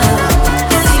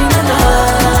 You see me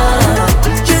now.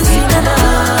 You see me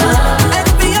now.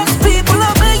 Envious people,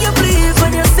 I beg you please,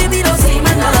 when you see me, don't see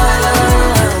me now.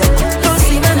 Don't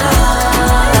see me now.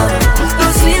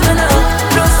 Don't see me now.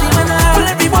 Don't see me now. Well,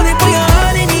 everybody put your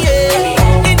hand in the air,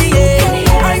 in the air.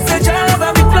 I said, y'all have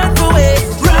a big plan for it.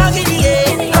 Rock in the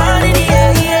air, hand in the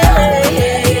air, yeah.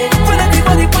 Well,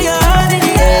 everybody put your hand in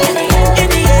the air, in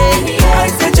the air. I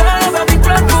said, y'all have a big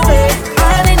plan for it.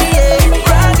 Hand in the air,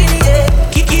 rock in the air.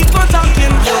 Keep on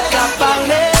talking, yo, clap,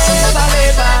 ballet,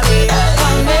 ballet, ballet,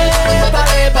 ballet,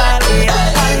 ballet, ballet,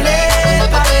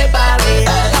 ballet, ballet, ballet.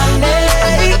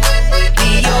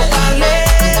 Yo, ballet,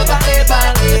 ballet,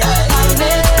 ballet,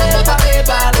 ballet, ballet,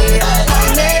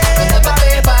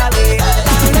 ballet, ballet,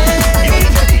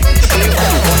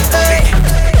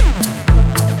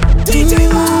 DJ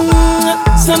Lava.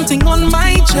 Something on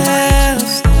my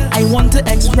chest I want to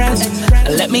express.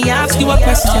 Let me ask you a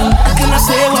question. Can I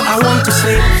say what I want to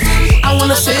say? I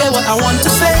wanna say what I want to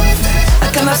say.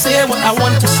 Can I say what I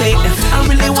want to say? I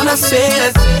really wanna say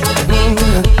it.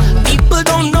 People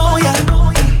don't know ya,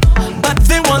 but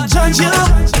they won't judge you.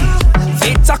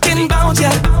 They talking about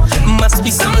ya. Must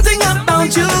be something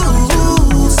about you.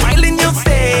 Smiling your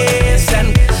face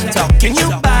and talking you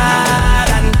bad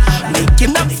and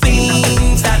making up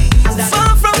things that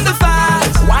far from the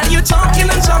facts. While you talking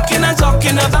and talking and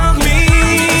talking about me,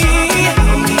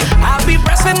 I'll be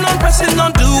pressing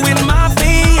on, doing my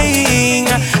thing.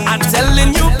 I'm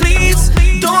telling you, please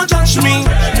don't judge me.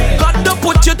 God don't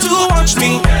put you to watch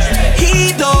me.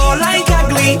 He don't like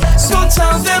ugly, so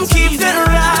tell them keep their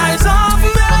eyes off me.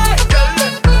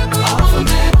 Off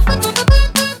me.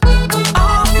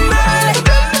 Off me.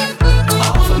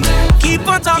 Off me. Keep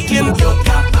on talking.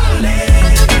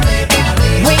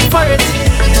 Wait for it.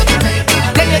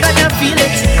 Then you're gonna feel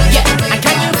it. Yeah, and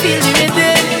can you feel the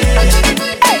rhythm?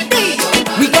 Hey,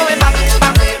 we going back,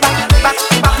 back, back, back,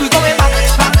 back. We going back,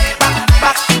 back, back,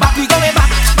 back, back. We going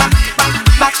back, back, back,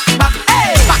 back, back.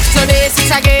 Hey, back to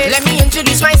basics again. Let me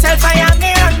introduce myself. I am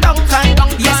Aaron Duncan.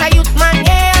 Yes, a youth man,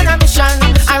 yeah, on a mission.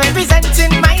 I'm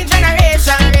representing my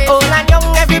generation. Old and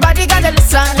young, everybody gotta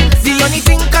listen. The only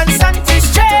thing constant is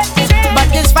change, but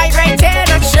this fight right here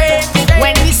not strange.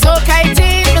 When we so kite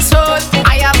in the soul,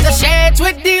 I have to share it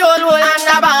with the old world and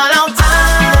the ball out.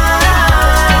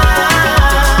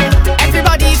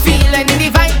 Everybody feeling the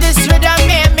vibe, this rhythm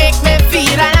may make me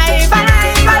feel alive,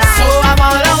 alive, alive. So I'm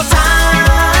all out.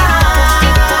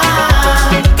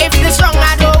 If this wrong,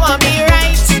 I don't want me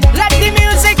right. Let the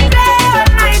music play all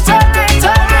night, all night,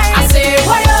 all night. I say,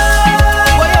 why-yo,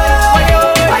 why-yo, why-yo,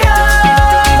 why-yo,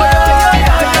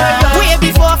 why-yo. Way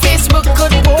before Facebook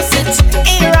could post it,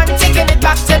 Aaron taking it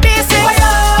back to basics.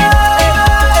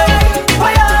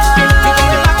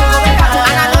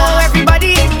 And I know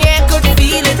everybody in here could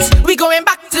feel it. We going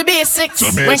back to basics.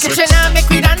 When Krishna make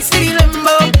we dance to the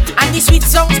limbo and the sweet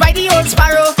songs by the old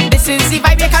Sparrow. This is the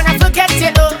vibe you cannot forget,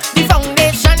 you know. The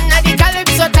foundation of the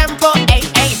calypso tempo. Hey,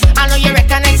 hey, I know you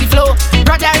recognize the flow.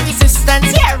 Brother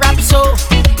resistance, yeah, rap so.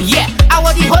 Yeah, I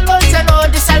want the whole world to know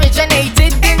this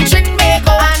originated in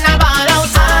Trinbago and I'm all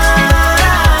out.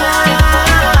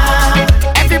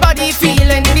 Everybody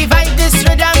feeling the vibe, this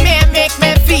rhythm may make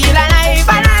me feel alive,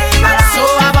 alive, alive. So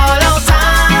I'm all out.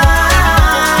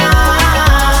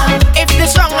 If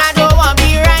this wrong, I don't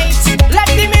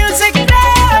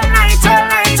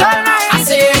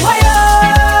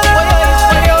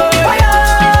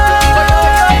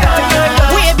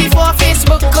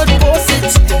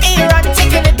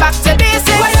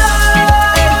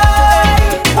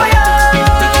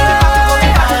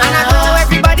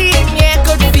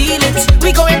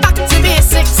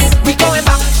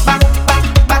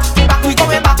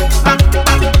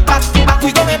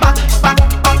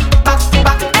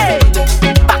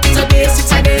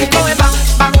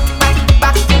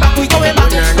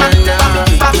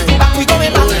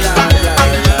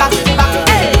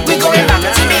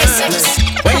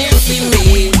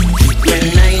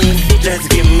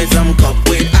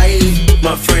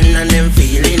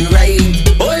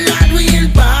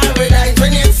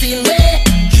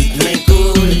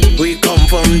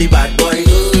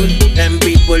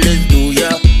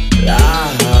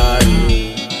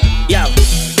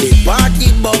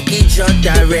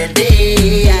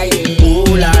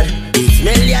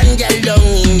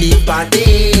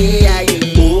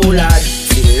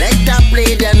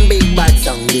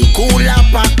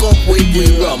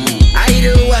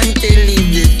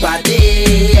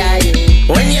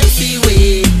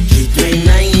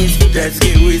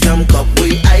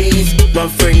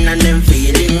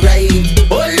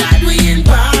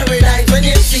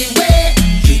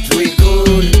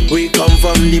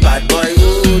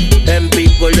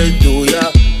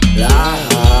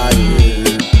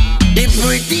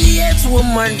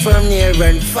woman from near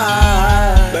and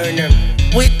far. Burn them.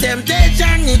 With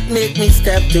temptation, it make me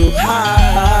step too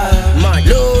hard. My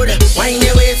Lord, wind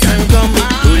your waist and come.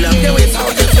 Pull up the waist, how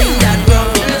you swing that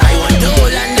drum. I want to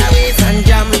hold on the waist and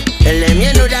jam. Tell them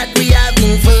you know that we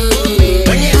having fun.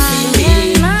 When you see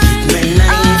me, when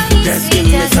I just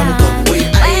give me some cup with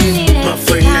ice. My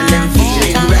friend and them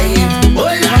feeling right.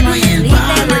 Oh Lord, we in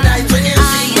paradise. When you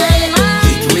see me,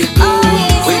 it we go.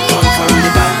 We come from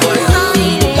the bad boy.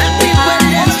 That people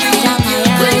that street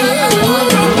you play.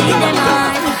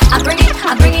 I bring it,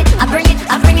 I bring it, I bring it,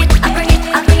 I bring it, I bring it,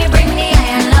 I bring it, bring the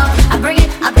iron love. I bring it,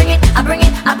 I bring it, I bring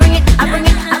it, I bring it, I bring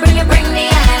it, I bring it, bring the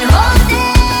iron. Hold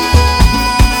it,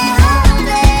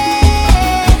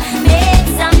 make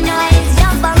some noise,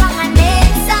 jump around and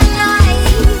make some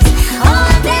noise.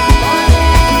 Hold it,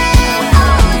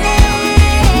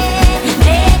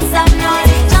 make some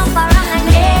noise, jump around and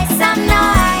make some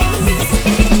noise.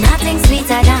 Nothing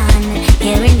sweeter than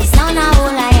hearing the sound of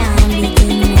all I am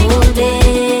beating. Hold it.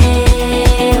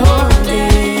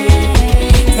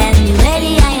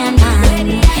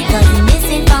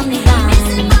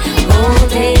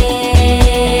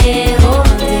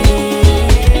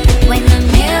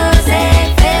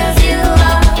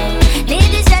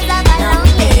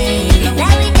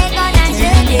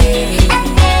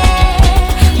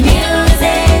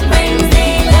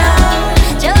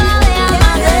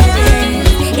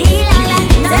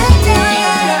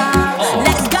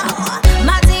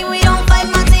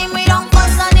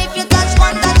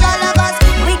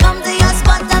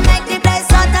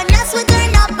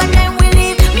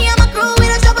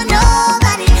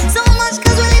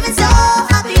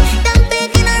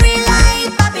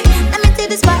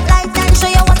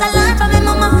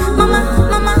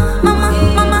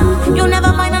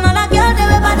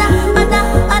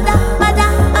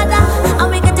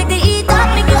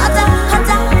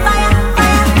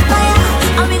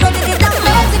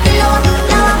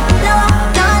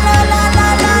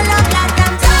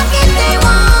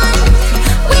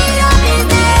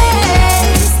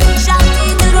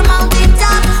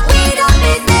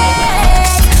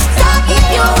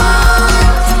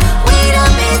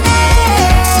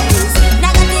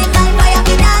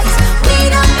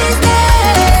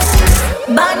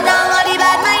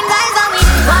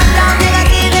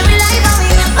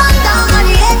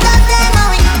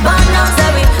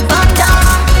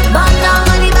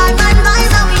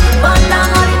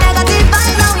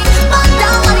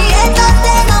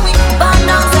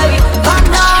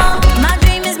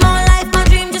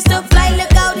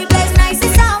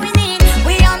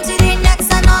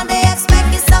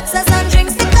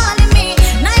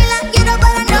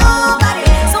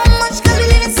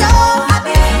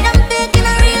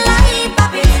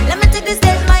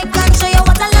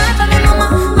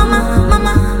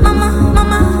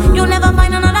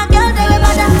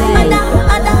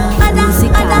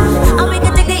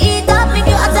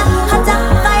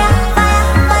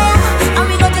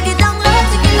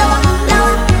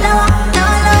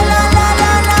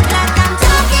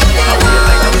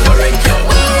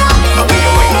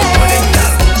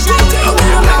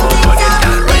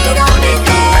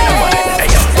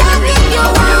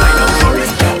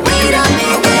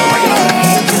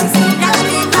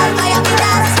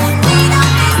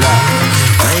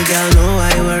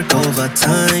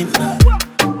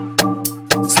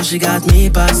 She got me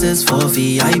passes for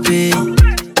VIP.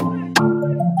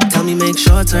 Tell me make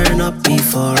sure turn up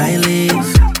before I leave.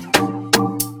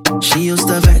 She used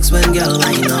to vex when girl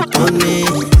line up on me,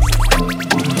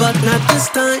 but not this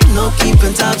time, no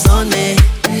keeping tabs on me.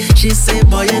 She say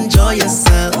boy enjoy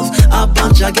yourself, a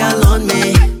bunch of gal on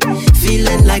me.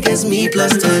 Feeling like it's me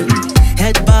plus 10.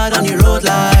 Head bad on the road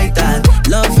like that.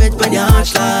 Love it when you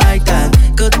arch like that.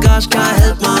 Good gosh, can't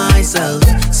help myself.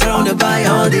 Surrounded by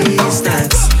all these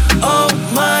snacks. Oh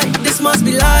my, this must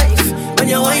be life. When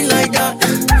you whine like that,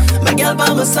 my girl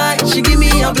by my side, she give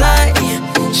me a blight.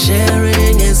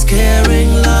 Sharing is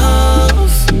caring,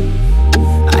 love.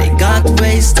 I got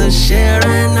ways to share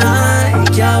and I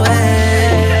can't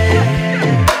wait.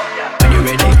 When you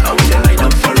ready, I will you line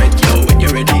up for it, yo. When you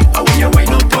ready, I will you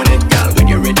wind up on it, girl. When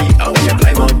you ready, I will you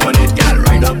climb up on it, girl.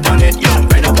 Ride up on it, yo.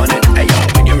 Ride up on it, hey yo.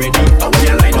 When you ready, I will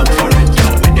you line up for it, yo.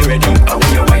 When you ready, I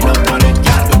will you wind up on it,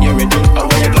 girl. When you ready, I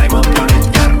will you climb up on it,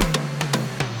 girl.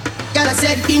 Girl, I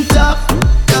said in top,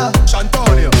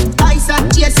 Chantonio. Ice and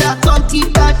chaser, come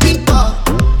keep that big ball.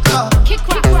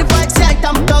 The vibes set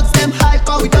them dogs, them high,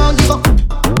 cause we don't give up.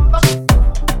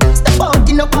 Step out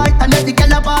in the fight and let the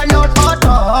girl a ball out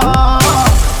hot.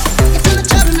 If you're not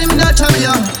trouble me, not trouble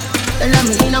you. Tell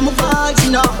me in my vibes,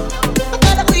 you know. I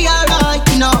gotta be alright,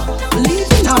 you know. Believe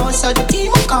me now, so the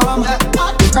team will come.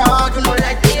 Hot the crowd, you know,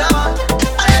 like me on.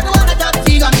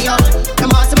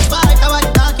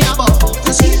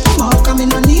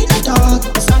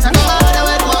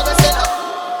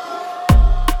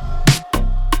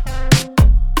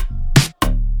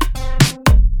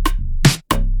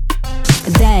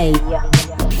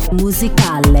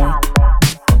 musicale.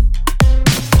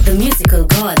 The musical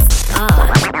gods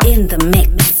are in the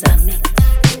mix.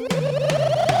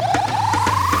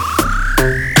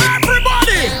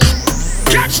 Everybody,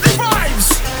 catch the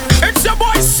vibes. It's your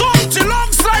boy Salt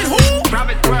alongside who?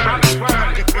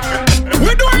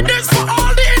 We're doing this for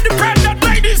all the independent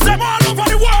ladies them all over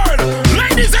the world.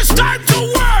 Ladies, it's time to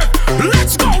work.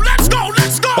 Let's go, let's go,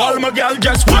 let's go. All my girl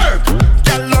just work.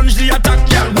 Girl lunge the attack,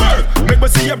 girl work. Make me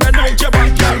see you bend out your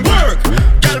back, girl work.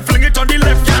 Girl fling it on the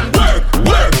left, girl work,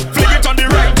 work. Fling it on the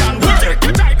right, girl work.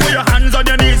 Put your hands on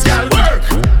your knees, girl work.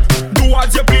 Do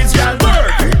as you please, girl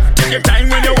work. Take your time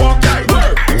when you walk, girl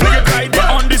work. Fling it right there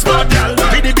on the spot, girl.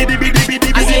 Biddy biddy biddy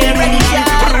biddy biddy.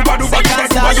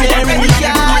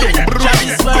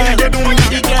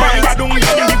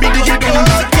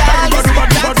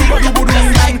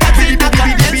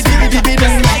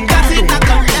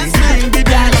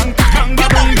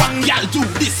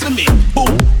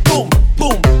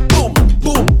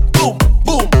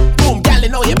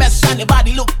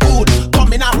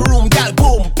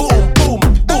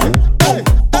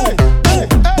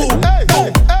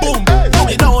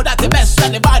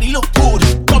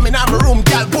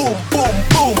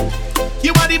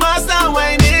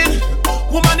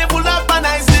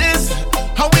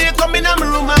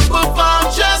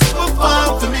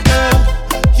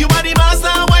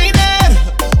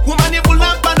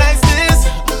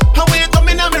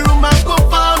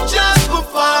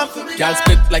 Girl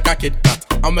split like a Kit Kat,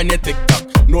 and when you tick tock,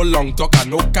 no long talk and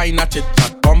no kind of chit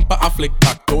chat. Bumper a flick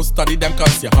back, don't study them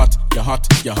cause you're hot, you're hot,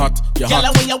 you're hot, you're hot.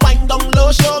 Girl, when you wind down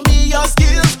low, show me your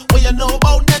skills. What you know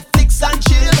about Netflix and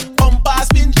chill. Bumper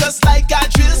spin just like a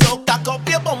drill, so cock up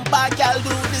your bumper, girl, do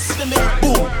this for me.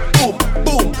 Boom, boom,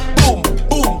 boom, boom,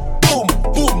 boom, boom,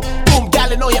 boom, boom. Girl,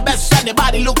 you know your best and your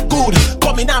body look good.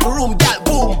 Come in my room, girl,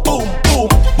 boom, boom, boom,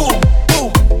 boom,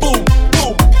 boom, boom,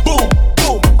 boom, boom,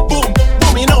 boom, boom,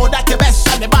 boom. You know that your best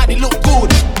and your body look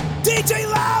good. DJ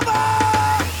Lava.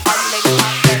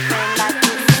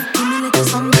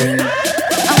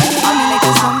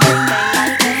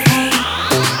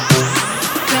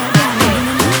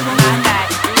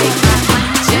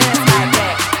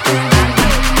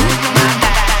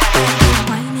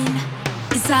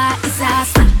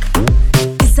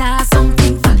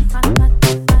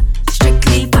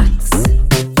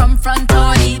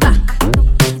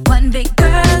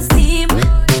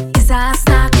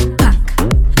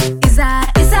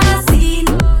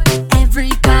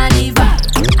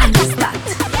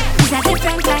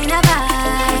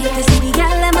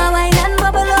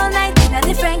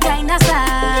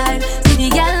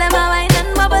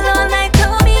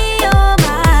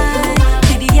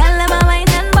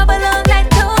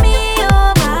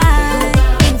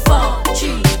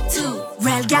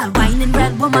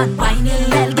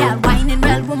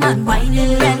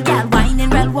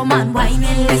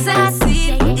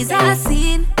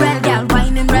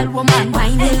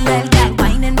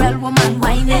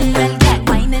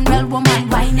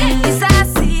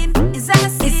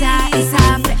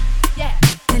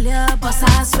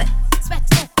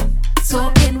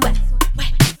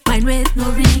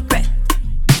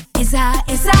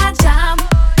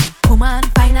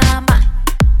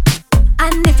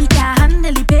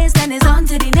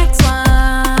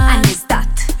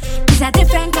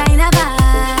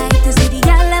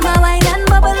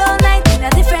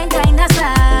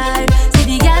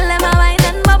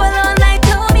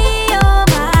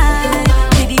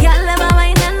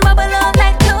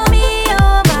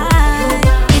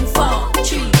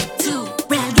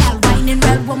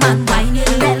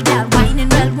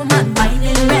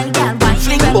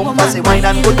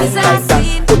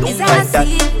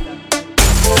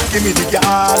 Give me the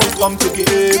girl who come to give,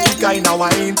 the kind of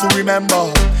wine to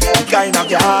remember, the kind of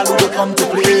girl who come to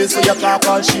play, so you can't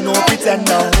call she no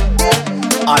pretender.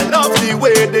 I love the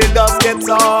way they just get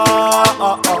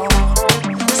on,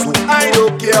 so I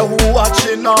don't care who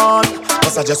watching on.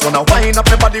 Cause I just wanna wind up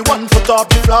my body 1 foot off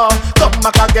the floor. Come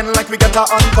back again like we get a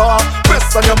encore.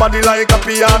 Press on your body like a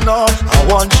piano. I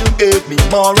want you give me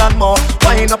more and more.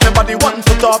 Wind up your body 1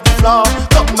 foot off the floor.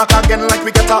 Come back again like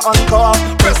we get a encore.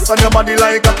 Press on your body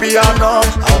like a piano.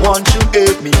 I want you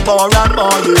give me more and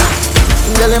more, yeah.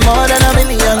 Girl, you're more than a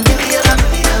million.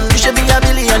 You should be a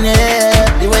billionaire.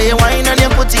 The way you whine and you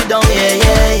put it down, yeah,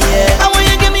 yeah, yeah. I want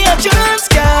you give me a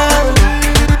chance, girl,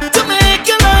 to make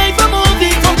your life a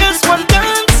movie from just one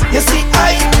dance. You see,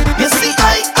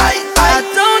 I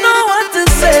don't know what to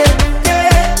say.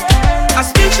 Yeah. I'm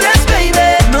speechless,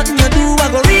 baby. Nothing you do, I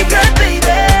go regret, baby.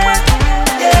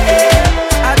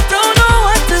 Yeah. I don't know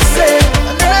what to say.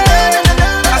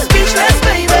 I'm speechless,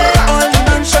 baby. All you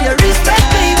done show your respect,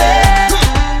 baby.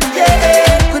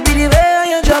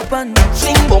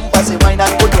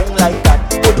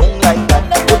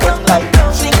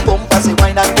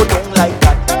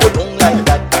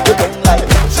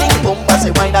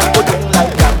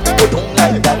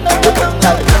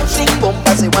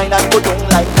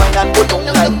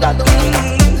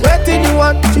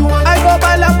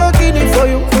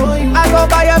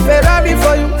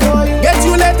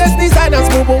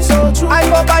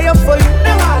 for you.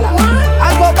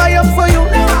 I go buy up for you.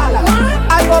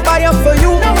 I go buy up for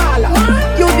you.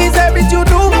 You deserve it, you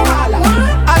do.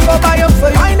 I go buy up for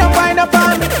you. Wind up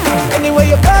on me. Anyway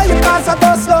you go, you pass or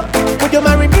go slow. Would you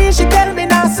marry me? She tell me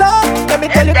not so. Let me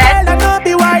tell you, girl, I know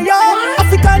be why yo.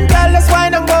 African girl, let's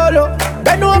wine and go low.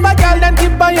 Bend over, girl, then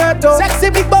tip on your toe. Sexy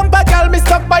big bumper, girl, me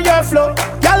stuck by your flow.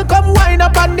 Girl, come wine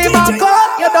up on the marco.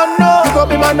 You don't know, you go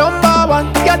be my number one.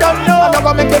 You don't know, I'm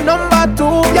gonna make you number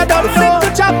two. You don't know, to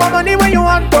chop my money when you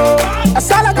want to.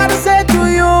 That's all I gotta say to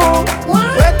you.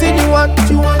 Waiting you want,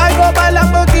 I go buy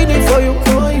Lamborghini for you.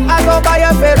 I go buy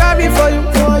a Ferrari for you.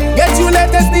 Get you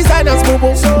latest designers, boo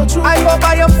boo. I go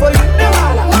buy them for you.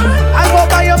 I go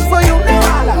buy them for you.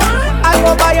 I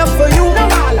go buy them for you.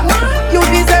 You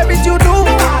deserve it, you do.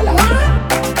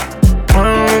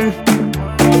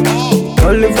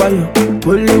 Only fire,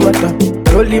 only water,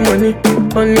 only money,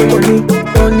 only money,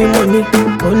 only money,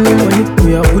 only money.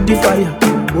 We are woody fire,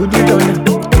 woody thunder.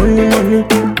 Only money,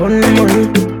 only money,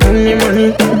 only money.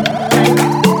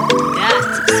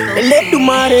 Let the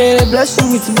money bless you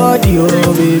with body,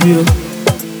 oh baby.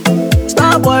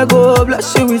 Star boy go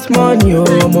bless you with money,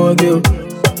 oh my girl.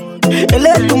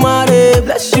 Let the money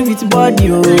bless you with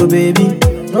body, oh baby.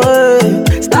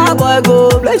 Hey, star boy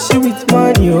go bless you with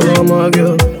money, oh my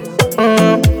girl.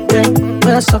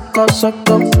 Yeah, sucker,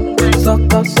 sucker,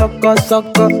 sucker, sucker,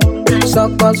 sucker,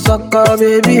 sucker, sucker,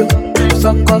 baby.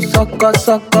 Sucker, sucker,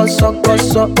 sucker, sucker,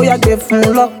 sucker. We are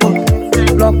giving luck,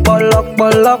 luck, luck,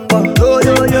 luck.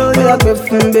 We are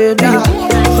giving baby.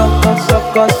 Sucker,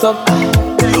 sucker, sucker.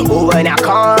 Oh, when I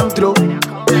come through,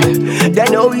 they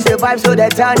know we survive, so they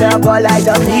turn up all like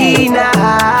a Nina.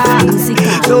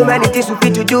 So many things we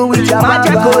fit to do with your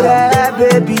magic,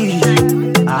 baby.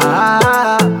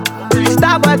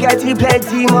 Starboy getting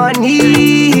plenty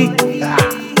money.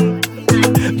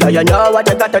 Yeah, you know what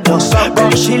you gotta do.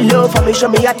 Baby, she love for me, show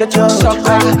me how to do.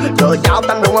 No doubt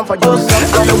I'm the one for you.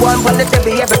 I'm the one for the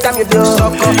TV every time you do.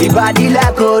 The body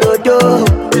like Orodo.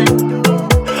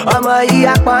 I'm a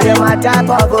yakman, my type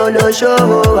of olo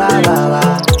show.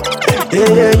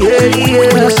 Yeah, yeah,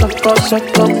 yeah. Sucker,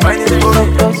 sucker,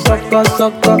 sucker,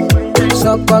 sucker,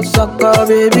 sucker, sucker,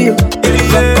 baby.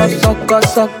 Sucker, sucker,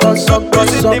 sucker, sucker,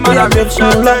 sucker. We are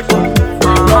giving luck,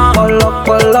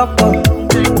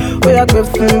 we are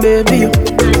giving baby.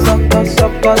 Sucker,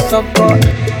 sucker, sucker.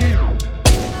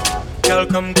 Girl,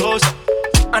 come closer.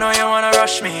 I know you wanna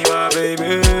rush me, but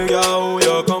baby, yo,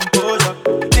 your composure.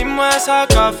 Dis-moi ça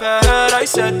qu'a fait, I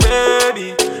said,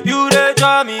 baby, you they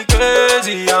drive me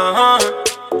crazy,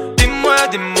 Dis-moi,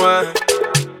 dis-moi,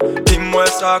 dis-moi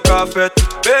ça qu'a fait,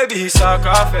 baby, ça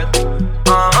qu'a fait,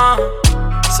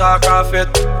 ça qu'a fait,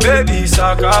 baby,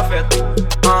 ça qu'a fait,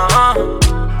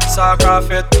 ça qu'a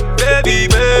fait, baby,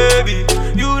 baby,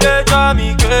 you they drive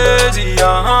me crazy,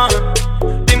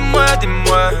 Dis-moi,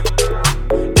 dis-moi,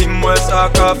 dis-moi ça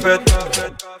qu'a fait.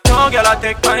 No girl, I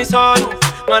take my son.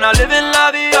 Man, I live in la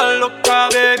vie, I look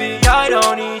out, baby. I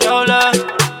don't need your love.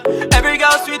 Every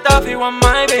girl sweet, I feel want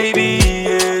my baby.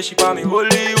 Yeah, she call me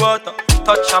holy water.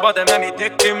 Touch her body, make me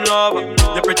take him love.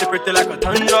 You're pretty, pretty like a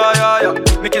tundra, yeah,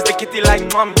 yeah. Make you stick it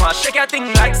like mama. Shake your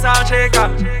thing like salt shaker.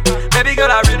 Baby girl,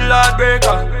 I real heart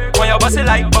breaker. When you bust it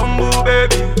like bamboo,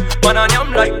 baby. Man, I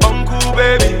am like bamboo,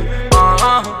 baby.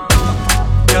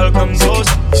 Girl, come close.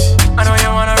 I know you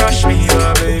wanna rush me,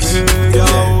 baby.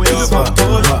 Yo, you're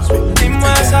composure.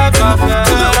 Dis-moi ça qu'a fait,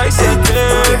 I said,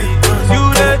 baby. You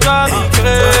they drive me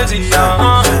crazy,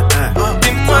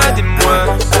 Dis-moi, dis-moi,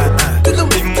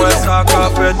 dis-moi ça qu'a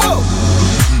fait.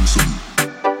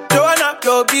 Joanna,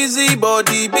 your busy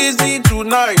body, busy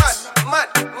tonight.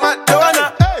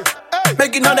 Joanna,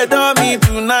 making all the dummy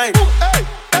tonight.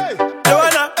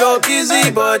 Joanna, your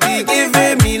busy body,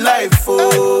 giving me life,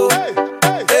 oh.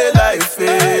 Hey, life,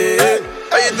 hey.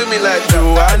 How you do me like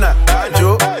Joanna?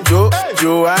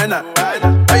 Joanna.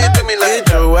 How you do me like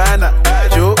Joanna?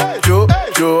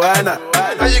 Joanna.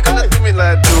 How you gonna do me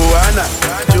like Joanna?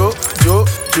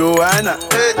 Joanna.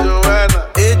 Hey, Joanna.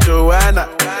 Hey, Joanna.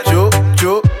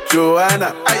 Joanna.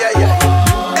 Ay, ay, ay.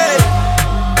 Hey.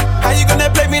 How you gonna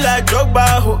play me like Drogba,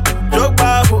 ho?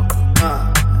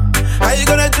 How you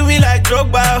gonna do me like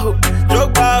Drogba, ho?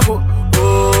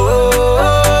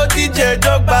 Oh, DJ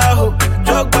Drogba, ho.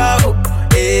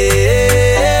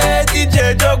 Hey,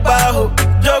 DJ Drogba, ho.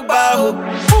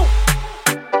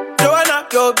 Joanna,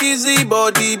 your busy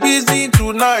body, busy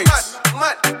tonight.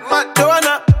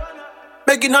 Joanna,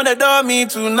 making all the dummy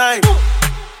tonight.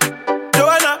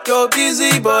 Joanna, your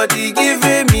busy body,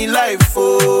 giving me life,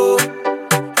 oh.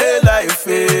 Hey, life,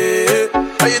 hey.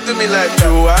 How you do me like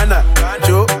Joanna?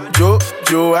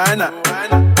 Joanna.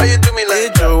 How you do me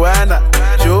like Joanna?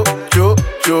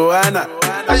 Joanna.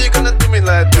 How you gonna do me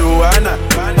like Joanna?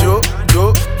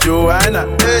 Joanna.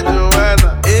 Hey,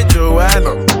 Joanna. Hey,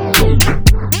 Joanna.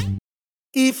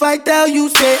 If I tell you,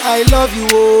 say I love you,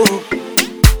 oh.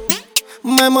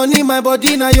 My money, my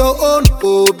body, now your own,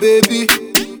 oh baby.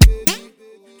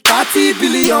 30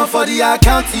 billion for the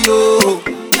account, oh.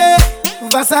 Yeah,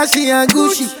 Versace and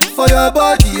Gucci for your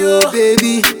body, oh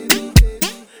baby.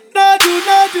 No do,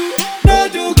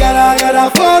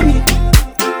 gotta for me.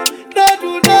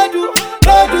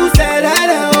 No do, say that,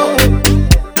 oh.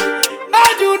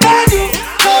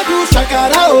 No do,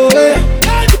 shakara, oh.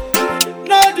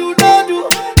 No do,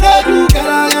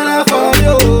 gotta for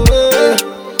you, oh.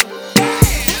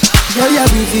 Girl, you're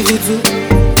beautiful too.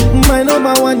 My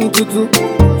number one in tutu.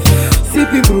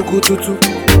 Sippy bruku tutu.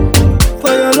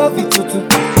 For your love it tutu.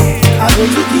 I go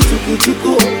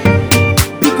chuku.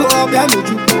 Pico up ya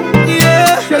nuju.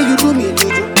 Yeah, say you do me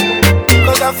juju.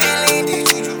 Cause I'm feeling the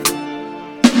juju.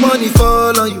 Money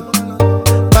fall on you.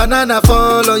 Banana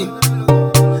fall on you.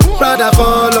 Prada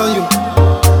fall on you.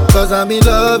 Cause I'm in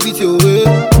love with you.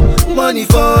 Money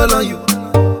fall on you.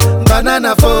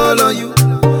 Banana fall on you.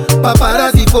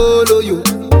 Paparazzi follow you.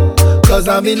 Cause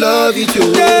I'm in love with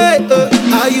you. Yeah,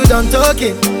 are you done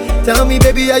talking? Tell me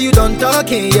baby, are you done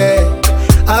talking? Yeah.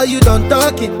 Are you done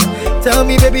talking? Tell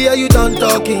me baby, are you done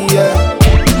talking? Yeah.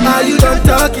 Are you done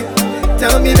talking?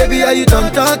 Tell me baby, are you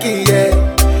done talking? Yeah.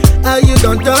 Are you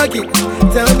done talking?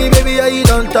 Tell me baby, are you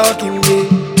done talking? Yeah.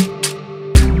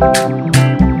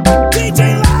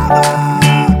 DJ Lava.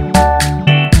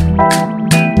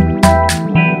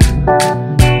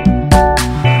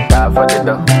 For the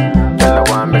dough, tell her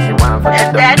one, but she want for the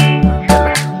dough. Tell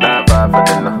her nah for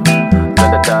the no,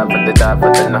 tell her die for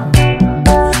the no.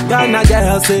 Ghana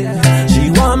girl say she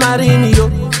want marry me yo.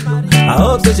 I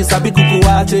hope that she sabi kuku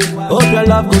wache. Hope your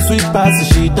love go sweet past the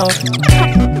sheet up.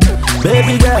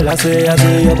 Baby girl, I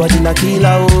say your body na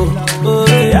killer oh.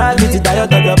 I get it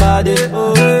tired of your body.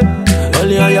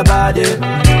 Only on your body.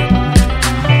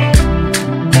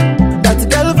 That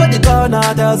girl for the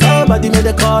corner, tell somebody make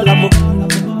the call I'm up.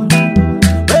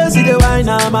 See the wine,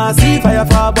 I see fire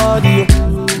for her body.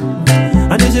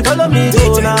 And if you follow me,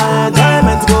 go now,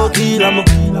 enjoyment go kill 'em.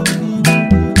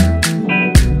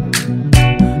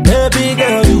 Baby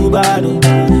girl, you bad,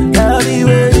 girl, the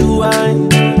way you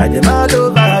whine. I demand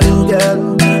over you,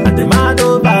 girl. I demand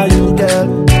over you, girl.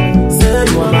 Say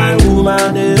you are my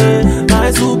woman,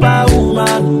 my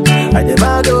superwoman. I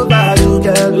demand over you,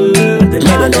 girl. I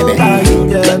demand over you,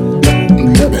 girl.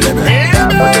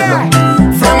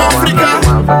 From Africa,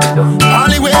 all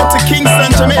the way to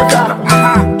Kingston, Jamaica.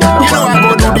 You know I go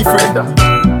do different.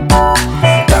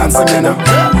 Dancing, you know.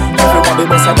 Everybody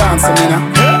bust a dancing, you know.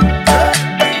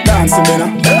 Dancing, you know.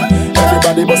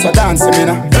 Everybody bust a dancing, you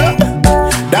know.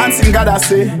 Dancing, God I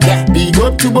say, big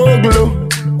up to Boglo.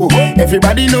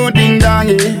 Everybody know ding dong,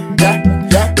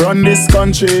 yeah. Run this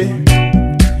country.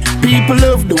 People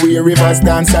love the way rivers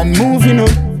dance and move, you know.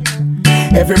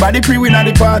 Everybody pre-win at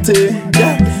the party.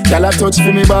 Yeah, y'all a touch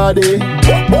for me body.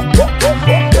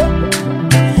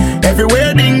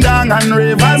 Everywhere ding dong and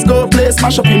ravers go play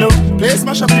smash up, you know. Play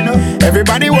smash up, you know.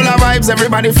 Everybody will have vibes,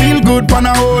 everybody feel good, pan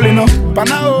a hole, you know. Pan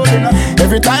a hole, you know.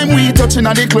 Every time we touching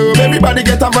at the club, everybody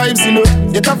get a vibes, you know.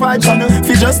 Get a vibes, you know.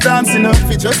 Fi just dance, you know.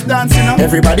 Fi just dance, you know.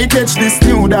 Everybody catch this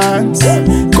new dance.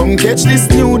 Come catch this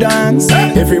new dance.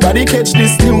 Everybody catch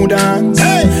this new dance.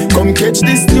 Come catch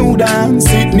this new dance.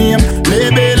 It name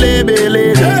Lebe, Lebe,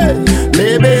 Lebe.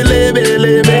 Lebe, Lebe,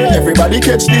 Lebe. Everybody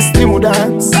catch this new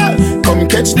dance. Come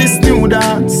catch this new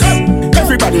dance.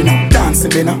 Everybody now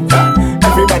dancing me now.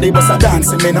 Everybody bust a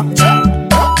dancing me now.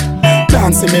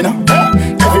 Dancing me now.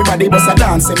 Everybody bust a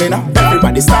dancing me now.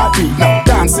 Everybody start beat now.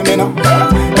 Dancing me now.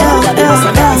 Everybody bust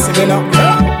a dancing me now.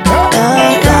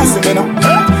 Dancing me now.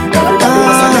 Everybody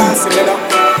bust a dancing me now.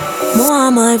 More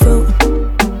on my fruit,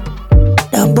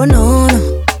 that banana.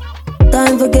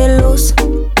 Time for get loose.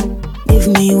 Give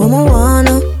me what I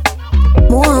wanna.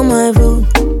 More on my fruit,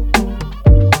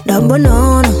 that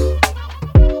banana.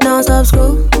 Now stop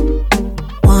screw.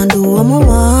 Wanna do what I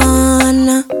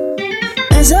wanna.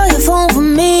 Answer your phone for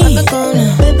me.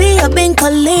 Baby, I've been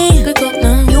calling.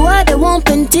 You are the one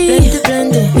plenty.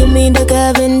 Give me the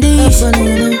Cavendish.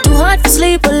 Too hard to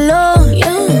sleep alone.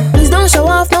 Please don't show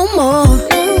off no more.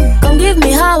 Come give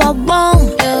me how I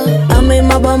want. I'm in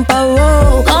my bumper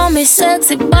roll. Call me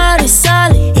sexy body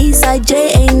solid. Eastside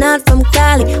J ain't not from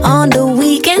Cali. On the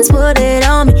weekends, put it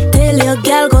on me. Tell your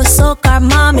gal go soak our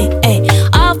mommy. Ay,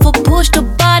 off for push the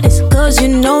bodies. Cause you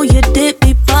know you did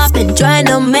be poppin'.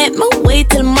 Tryna make me wait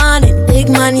till morning. Big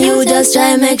man, you just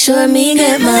try make sure me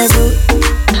get my boot.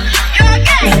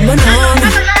 That banana.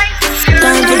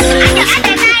 Time to get loose.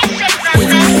 Give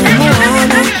me what I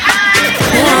wanna.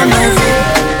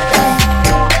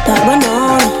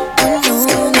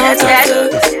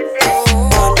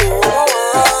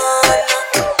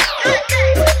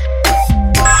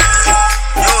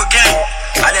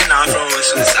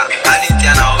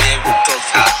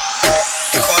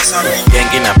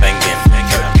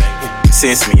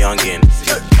 Since me youngin',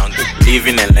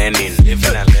 living and learning,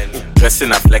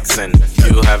 dressing and flexing.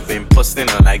 You have been posting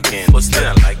and liking,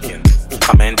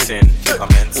 commenting.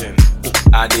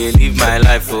 I dey live my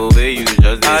life for where you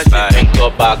just despise. Then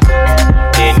go back,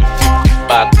 then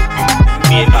back,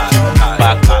 then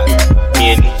back,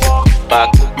 then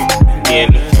back, then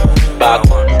back, then back,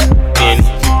 then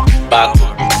back,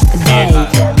 then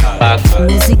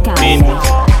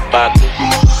back,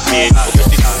 then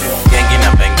gangin'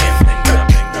 and bangin'.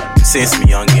 Since me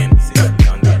youngin',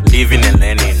 living and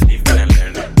learning,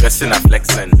 dressing and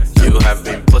flexing. You have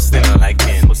been posting and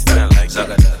liking,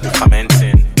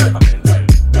 commenting.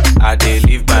 I dey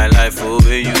live my life for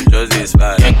where you just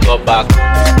despise. Then go back,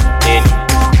 then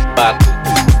back,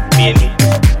 then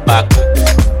back,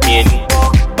 then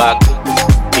back,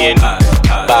 then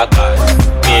back,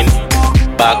 then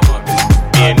back,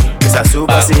 then. It's a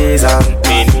super season,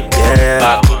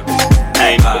 yeah.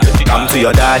 Come to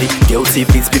your daddy, guilty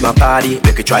please be my party.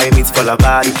 Make you try meets for a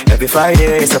body. Every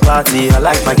Friday it's a party. I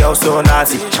like my girl so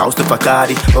naughty. Shouts to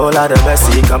Bacardi, all out of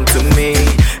mercy. Come to me,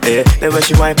 yeah. The way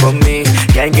she wine for me,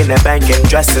 gang in the banging,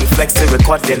 dressing, flexing,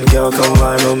 recording. Girl come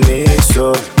wine on me,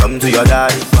 so come to your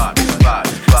daddy,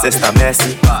 sister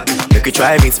Messi. Make you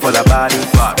try meets for a body.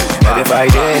 Every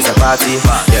Friday it's a party,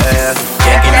 yeah.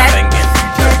 Gang in the banging,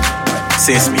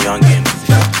 since me youngin',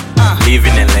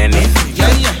 living and learning.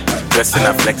 Dressing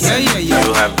and flexing,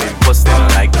 you have been posting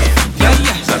and liking,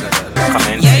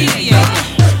 commenting.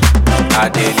 I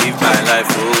dey live my life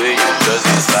the way you just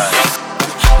despise.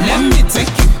 Let me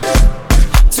take you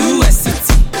to a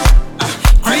city,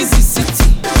 crazy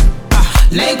city,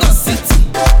 Lagos City,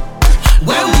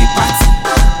 where we party,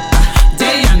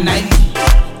 day and night.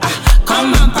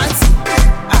 Come and party,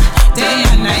 day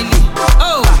and night.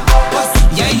 Oh, yeah.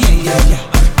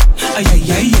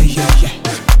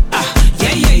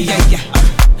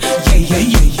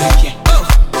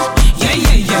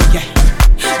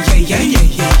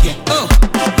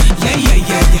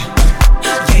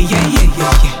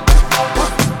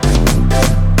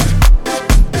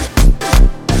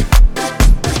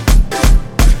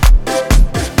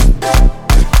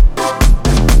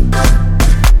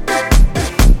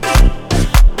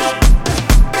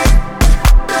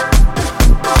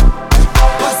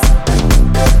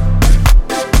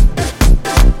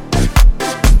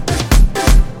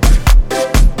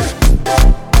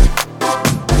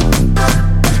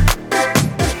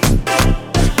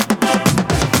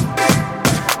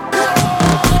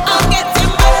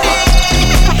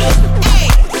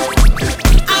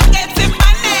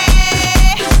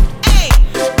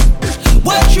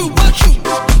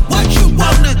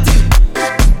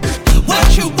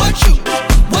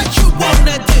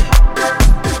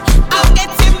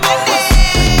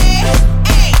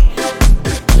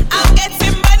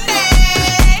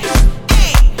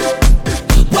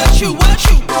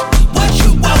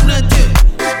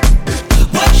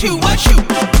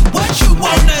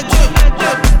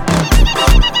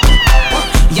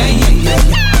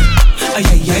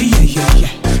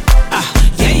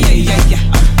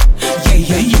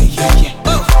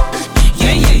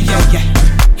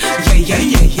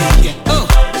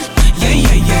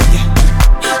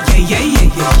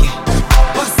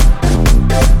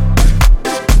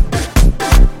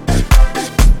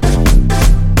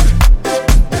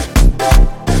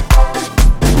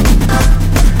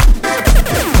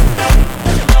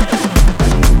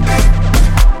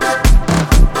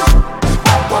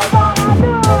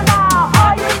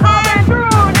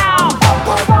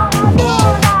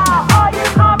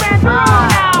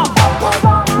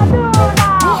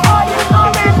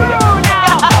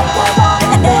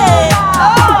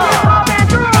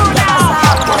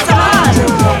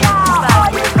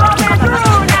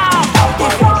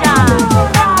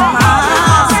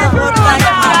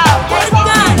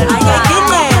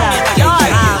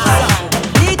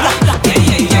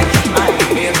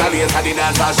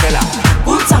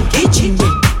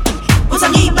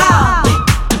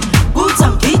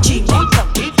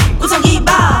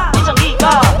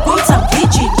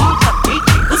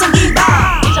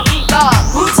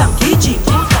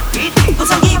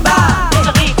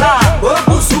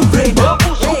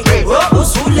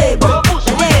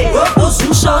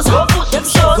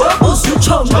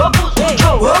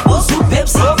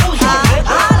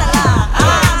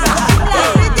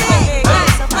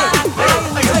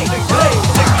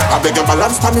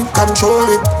 Balance panic, control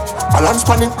it. Balance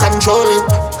panic, control it.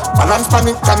 Balance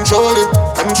panic, control it.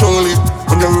 Control it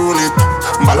when you roll it.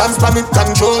 Balance panic,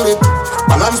 control it.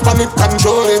 Balance panic,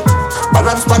 control it.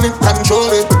 Balance panic, control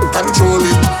it. Control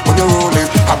it when you roll it.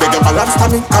 I beg you, balance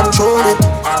panic, control it.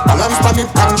 Balance panic,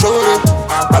 control it.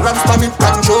 Balance panic,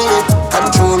 control it.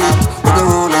 Control it when you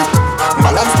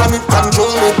it,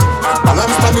 control it.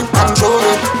 Balance pan it, control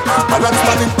it. Balance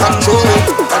pan it, control it,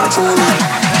 control it.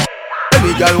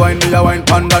 Any girl wine me a wine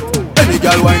pan that. Any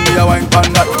girl wine me a wine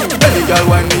pan that. Any girl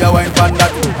wine me a wine pan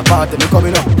that. A party me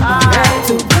coming up. Ready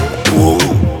to.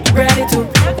 Ready to.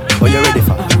 What you ready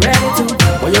for? Ready to.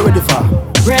 What you ready for?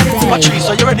 Ready to. Patrice,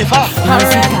 are you ready for? I'm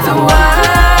ready to wine,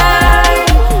 yeah.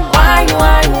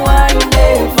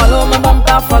 Follow my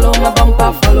bumper, follow my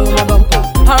bumper, follow my bumper.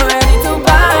 I'm ready to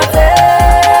party.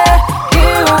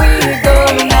 Here we go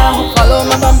now. Follow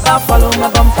my bumper, follow my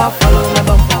bumper, follow my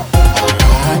bumper.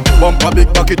 Bumper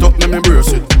big back it up, me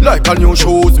embrace it. Like a new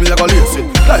shoes, me a go lace it.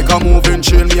 Like a moving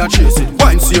chain, me a chase it.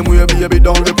 Wine same way, baby,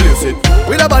 don't replace it.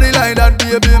 With a body like that,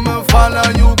 baby, me follow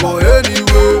you go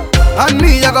anywhere. And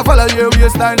me, I go follow your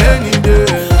waistline any day.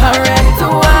 I'm ready to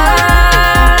wine,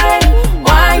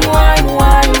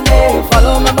 yeah.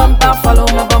 Follow my bumper, follow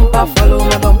my bumper, follow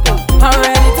my bumper. I'm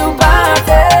ready to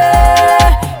party.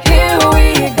 Here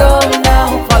we go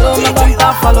now. Follow my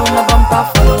bumper, follow my bumper,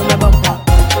 follow my bumper.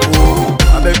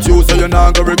 I bet you so you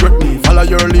not gonna regret me. Follow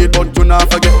your lead, but do not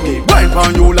forget me. Wine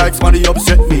from you like somebody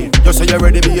upset me. You say you're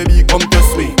ready, baby, come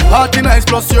test me. Party nice,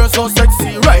 plus you're so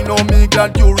sexy. Right now, me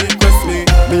glad you request me.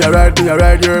 Me a ride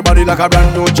your body like a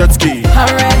brand new jet ski.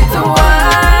 I'm ready to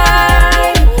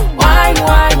wine,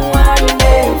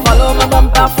 yeah. Follow my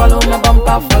bumper, follow my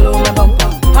bumper, follow my bumper.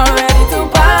 I'm ready to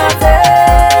party.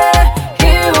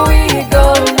 Here we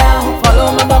go now.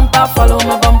 Follow my bumper, follow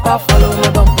my bumper, follow my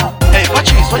bumper. Hey,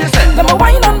 Patrice, what you say? Let me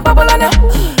wine and bubble on ya.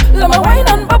 Let me wine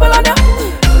and bubble on ya.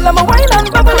 Let me wine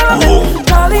and bubble on ya.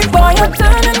 Charlie boy, you're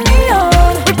turning me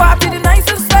on. We party the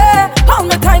nicest way. Hold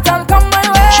me tight and come my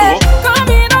way. Sure. Come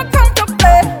in and come to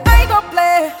play. I go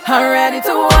play. I'm ready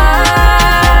to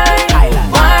wine, yeah.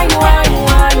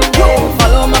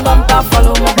 Follow my bumper,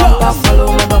 follow my bumper,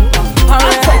 follow my bumper. I'm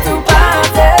ready to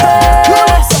party.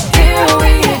 Here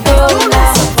we go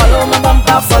now. Follow my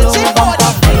bumper, follow my bumper,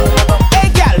 follow my bumper. Hey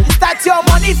girl, is that your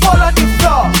money fall on the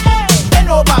floor? Bend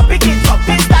over, pick it up.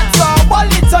 Is that your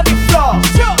wallet on the floor?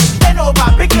 Bend over,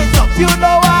 pick it up. You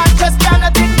know I just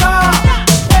cannot ignore.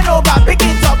 Bend over, pick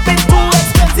it up. It's too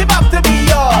expensive up to be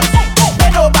yours.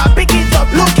 Bend over, pick it up.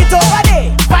 Look it over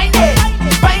there. Find it,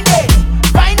 find it,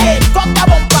 find it. Cock the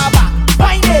bumper back.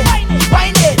 Find it,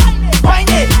 find it, find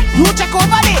it. You check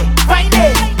over there. Find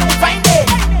it, find it,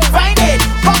 find it.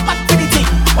 Come back to the thing.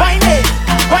 Find it,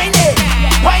 find it,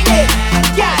 find it.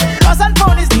 Yeah, lost and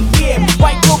found is the game.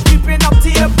 Why go creeping up to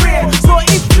your brain? So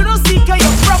if you don't seek your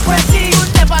property,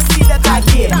 you'll never see that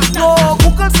again. No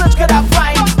Google search could I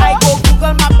find. I go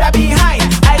Google map that behind.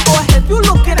 I go help you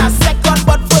look in a second,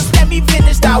 but first let me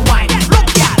finish that wine. Look,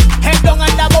 yeah, head down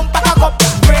and the bumper cock up.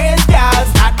 Praise God,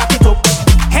 start back it up.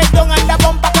 Head down and the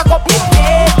bumper cock up.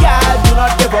 Hey, girl, do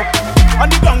not give up. On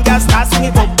the ground, girl, start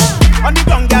swing it up. On the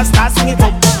ground, girl, start swing it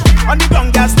up. On the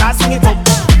ground, girl, start swing it up.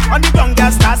 On the ground,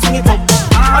 girl, start swing it up.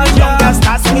 On the ground, girl,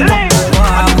 start swing it up.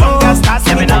 On the ground, girl, start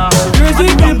swing it up.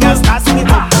 On the ground, girl, start swing it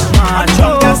up. On the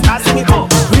ground, girl, start swing it up.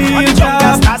 On the ground,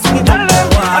 girl, start swing it up.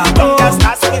 On the ground, girl,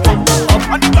 start swing it up.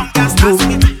 On the ground, girl, start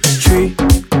swing it up. 3,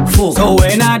 4. So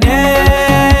when I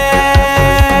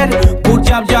dead, put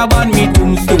jab on me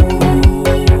tombstone.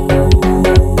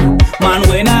 Man,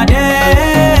 when I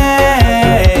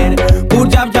dead, put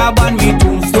jab on me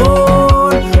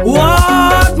tombstone.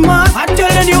 What man? I'm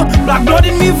telling you, black blood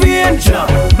in me vein,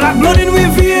 black blood in me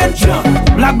vein,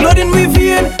 black blood in me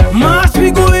vein. Mass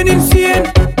we going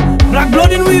insane. Black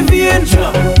blood in me vein,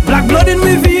 black blood in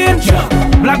me vein,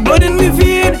 black blood in me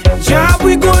vein. Jab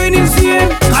we going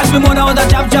insane. As my mother was a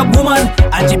jab woman,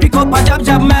 and she pick up a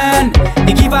jab man.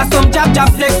 He give her some jab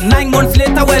flex. 9 months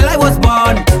later, well I was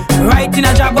born. Right in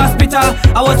a jab hospital,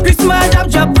 I was Christmas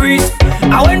jab priest.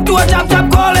 I went to a jab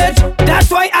college. That's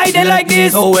why I did like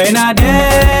this. So when I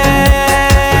dead,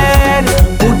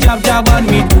 put jab on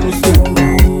me tombstone.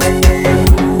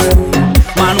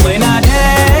 Man, when I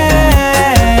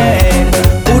dead,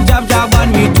 put jab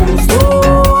on me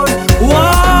tombstone.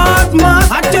 What man?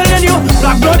 I'm telling you,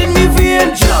 black blood in me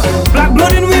vein, black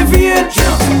blood in me vein,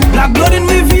 black blood in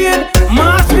me vein.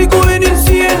 Mass we going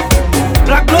insane.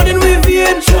 Black blood in me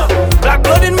vein, black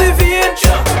blood in me vein,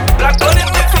 black blood in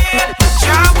me vein.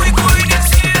 Jab we going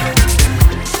insane.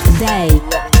 Day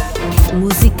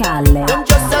musicale. I'm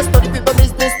just a study people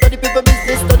business, study people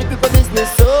business, study people business.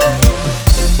 So,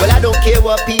 well I don't care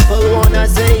what people wanna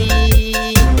say.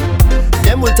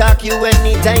 Them will talk you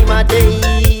any time of day.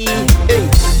 Hey,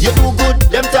 you do good,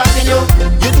 them talking you.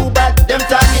 You do bad, them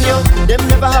talking you. Them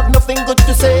never have nothing good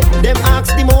to say. Them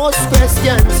ask the most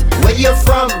questions. Where you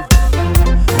from?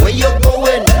 Where you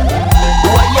going? Who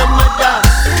are your mother?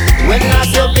 When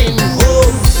last you been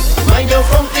home? Mind your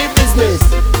funky business.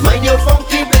 Mind your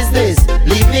funky business.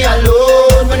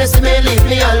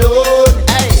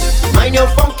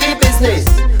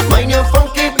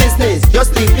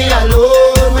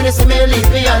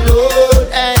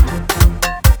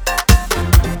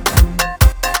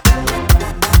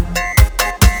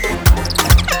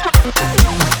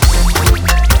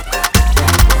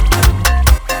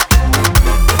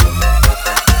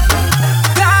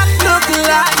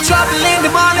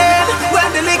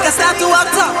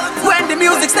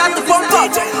 start to pump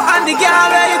up, and the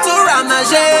girl ready to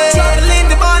ramage. Trouble in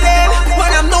the morning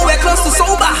when I'm nowhere close to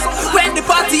sober. When the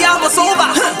party almost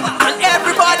over, and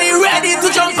everybody ready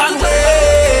to jump and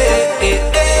way.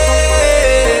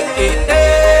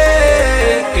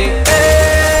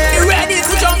 Ready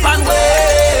to jump and way.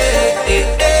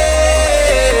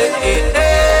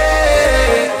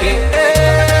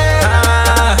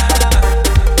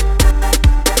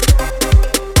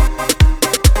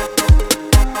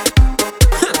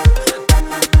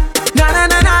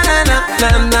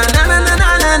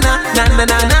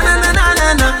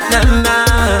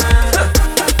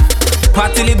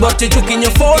 Partily but you juking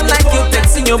your phone like you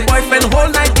texting your boyfriend whole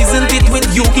night. Isn't it with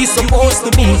you he's supposed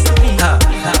to be?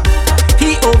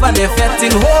 He over there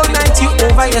fetting whole night. You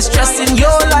over here stressing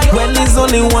your life when there's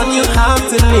only one you have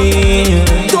to live.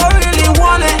 Don't really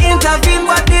wanna intervene,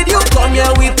 but did you come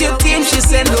here with your team? She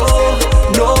said no,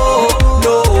 no,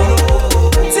 no.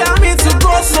 Tell me to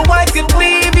go so I could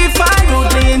leave if I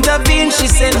would intervene. She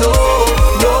said no,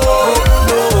 no,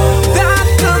 no. That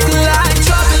look like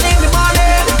trouble in the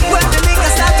morning when the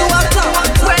niggas start to act up,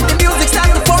 when the music start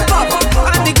to pump up,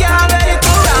 and the girl ready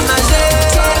to ramage.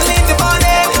 Trouble in the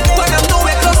morning when I'm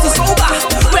nowhere close to sober,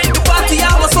 when the party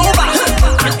hours over,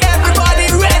 and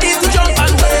everybody ready to jump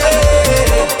and way.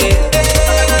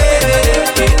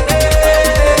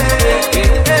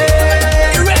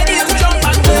 Ready to jump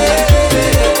and way.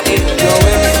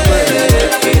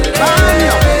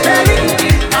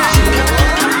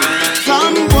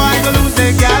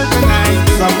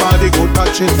 Somebody go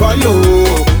touch it for you.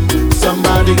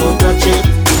 Somebody go touch it.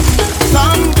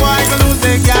 Some boy gonna lose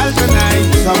their girl tonight.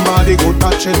 Somebody go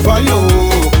touch it for you.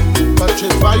 Touch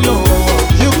it for you.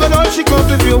 You can all she goes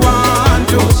if you want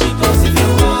to.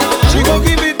 She go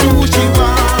give it to who she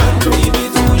want to.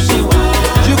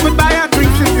 You could buy her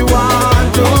drinks if you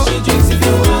want to.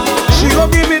 She go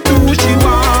give it to who she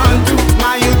want to.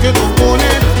 Now you can own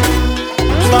it.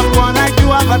 Stop one like you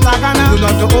have a tagana. You're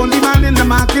not the only man in the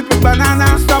market with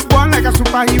banana. Stop one like a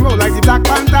superhero, like the Black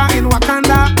Panther in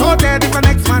Wakanda. Go there if an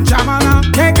ex-man Shamana.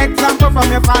 Take example from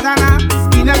your father now.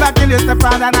 He never kill your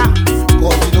stepfather now.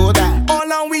 Cause you know that.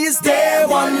 All on we is day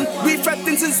one. We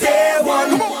fretting since day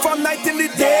one. From night till the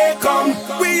day come.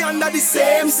 We under the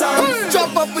same sun.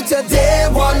 Jump up with your day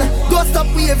one. Don't stop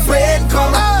we afraid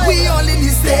come. We all in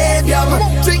the stadium.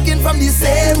 Drinking from the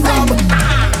same rum.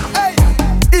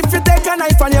 If you take a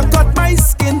knife and you cut my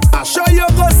skin, I'll show you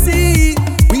go see.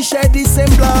 We share the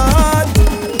same blood,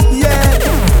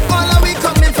 yeah. All of we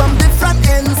coming from different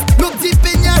ends. Look deep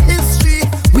in your history.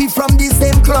 We from the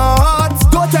same cloth.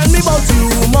 Don't tell me about you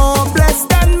more blessed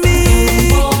than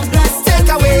me.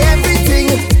 Take away everything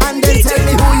and then tell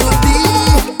me who you be.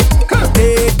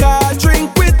 Take a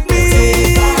drink with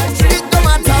me. It don't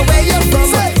matter where you're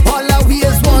from. All of we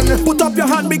is one. Put up your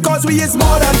hand because we is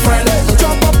more than friends.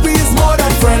 Jump up, we is more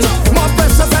than friends. More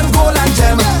precious than gold and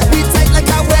gem. We take like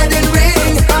a wedding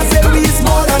ring. I say we is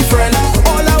more than friends.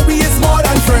 All of we is more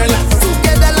than friends.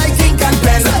 Together like ink and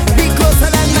pen. Be closer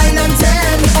than 9 and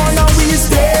 10. All of we is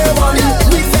day one.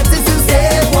 We set it since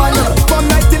day one. From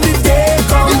night till the day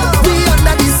come. We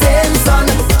under the same sun.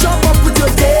 Jump up with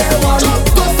your day one.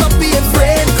 Don't stop being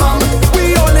afraid, come.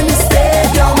 We all in the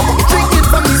stadium. Drinking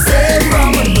from the same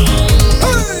rum.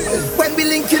 When we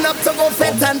linking up to go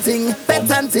fet hunting, fet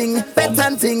hunting, fet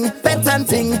hunting, fet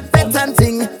hunting, fet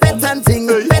hunting, fet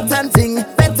hunting, fet hunting,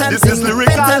 fet hunting. This is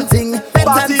lyrical.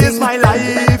 Party is my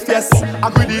life, yes.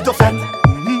 I'm ready to fet,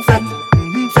 fet,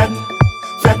 fet,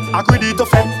 fet. I'm ready to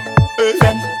fet,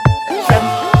 fet, fet.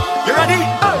 You ready?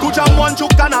 To jam one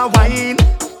choke and a wine.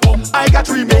 I got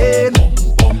remain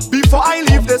before I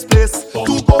leave this place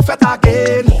to go fet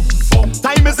again.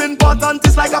 Time is important.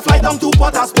 It's like a flight down to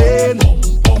Port of Spain.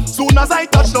 Soon as I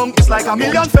touch down, it's like a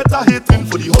million feta hitting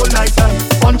for the whole night time.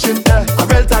 Punching there, a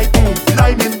real tight,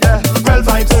 lime in there, real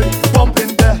vibes,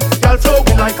 pumping there, girl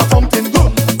flowing like a fountain.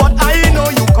 But I know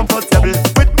you comfortable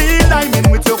with me liming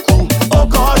with your crew. Oh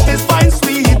gosh, this fine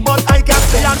sweet, but I can't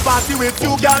stay and party with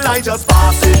you, girl. I just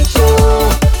passing through.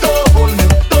 Don't hold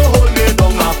me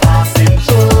down, I'm passing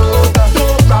through.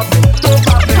 Don't grab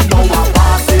me, now I'm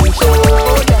passing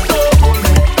through. Don't hold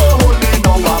me,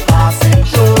 now I'm passing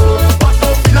through.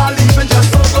 Leaving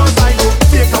just so close, I go.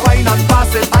 Take a wine and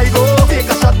pass it, I go. Take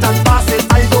a shot and pass it,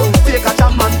 I go. Take a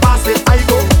jam and pass it, I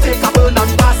go. Take a burn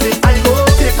and pass it, I go.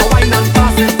 Take a wine and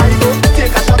pass it, I go.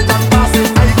 Take a shot and pass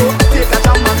it, I go. Take a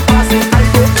jam and pass it, I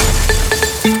go.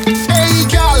 Hey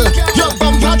girl, your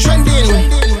bumper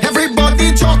trending.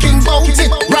 Everybody talk.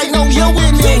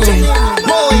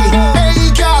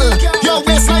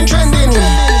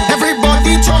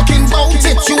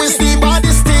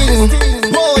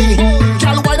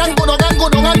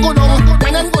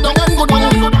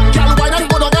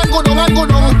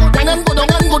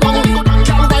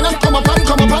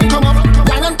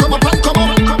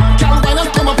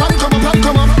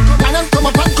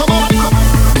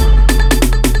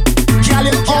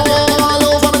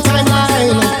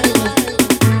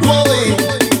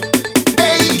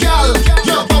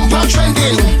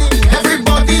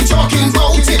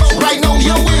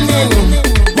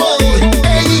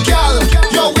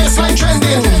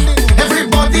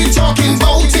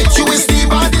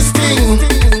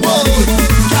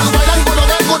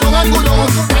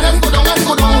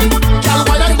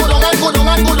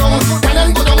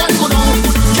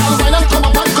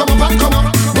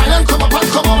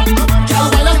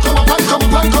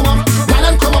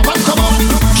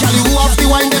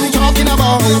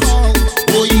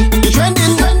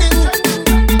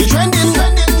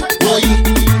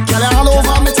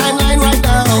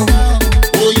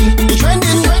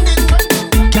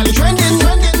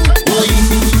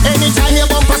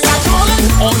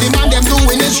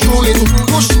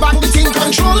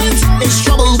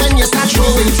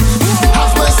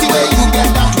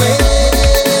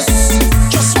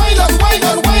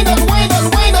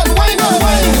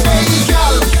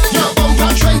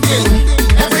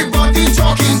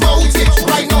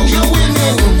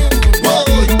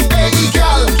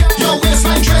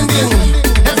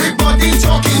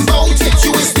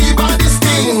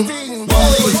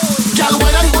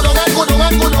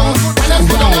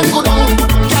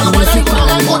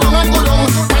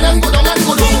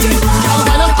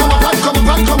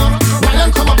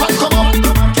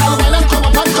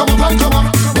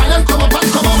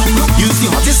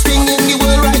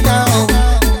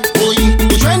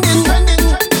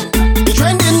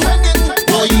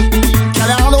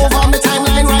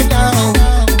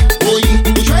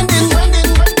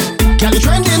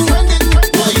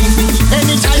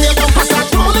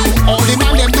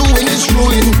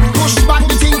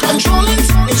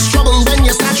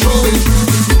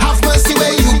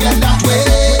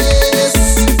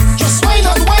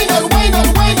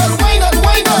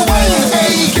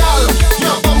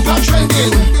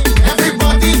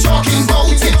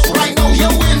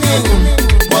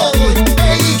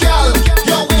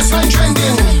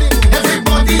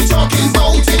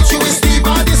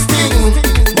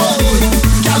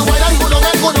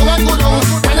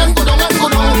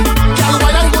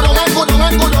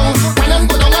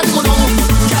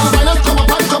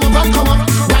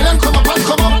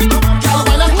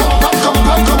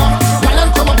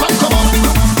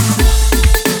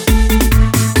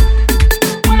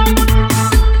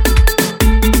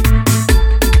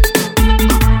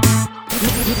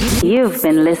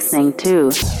 been listening to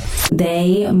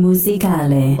Day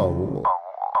Musicale.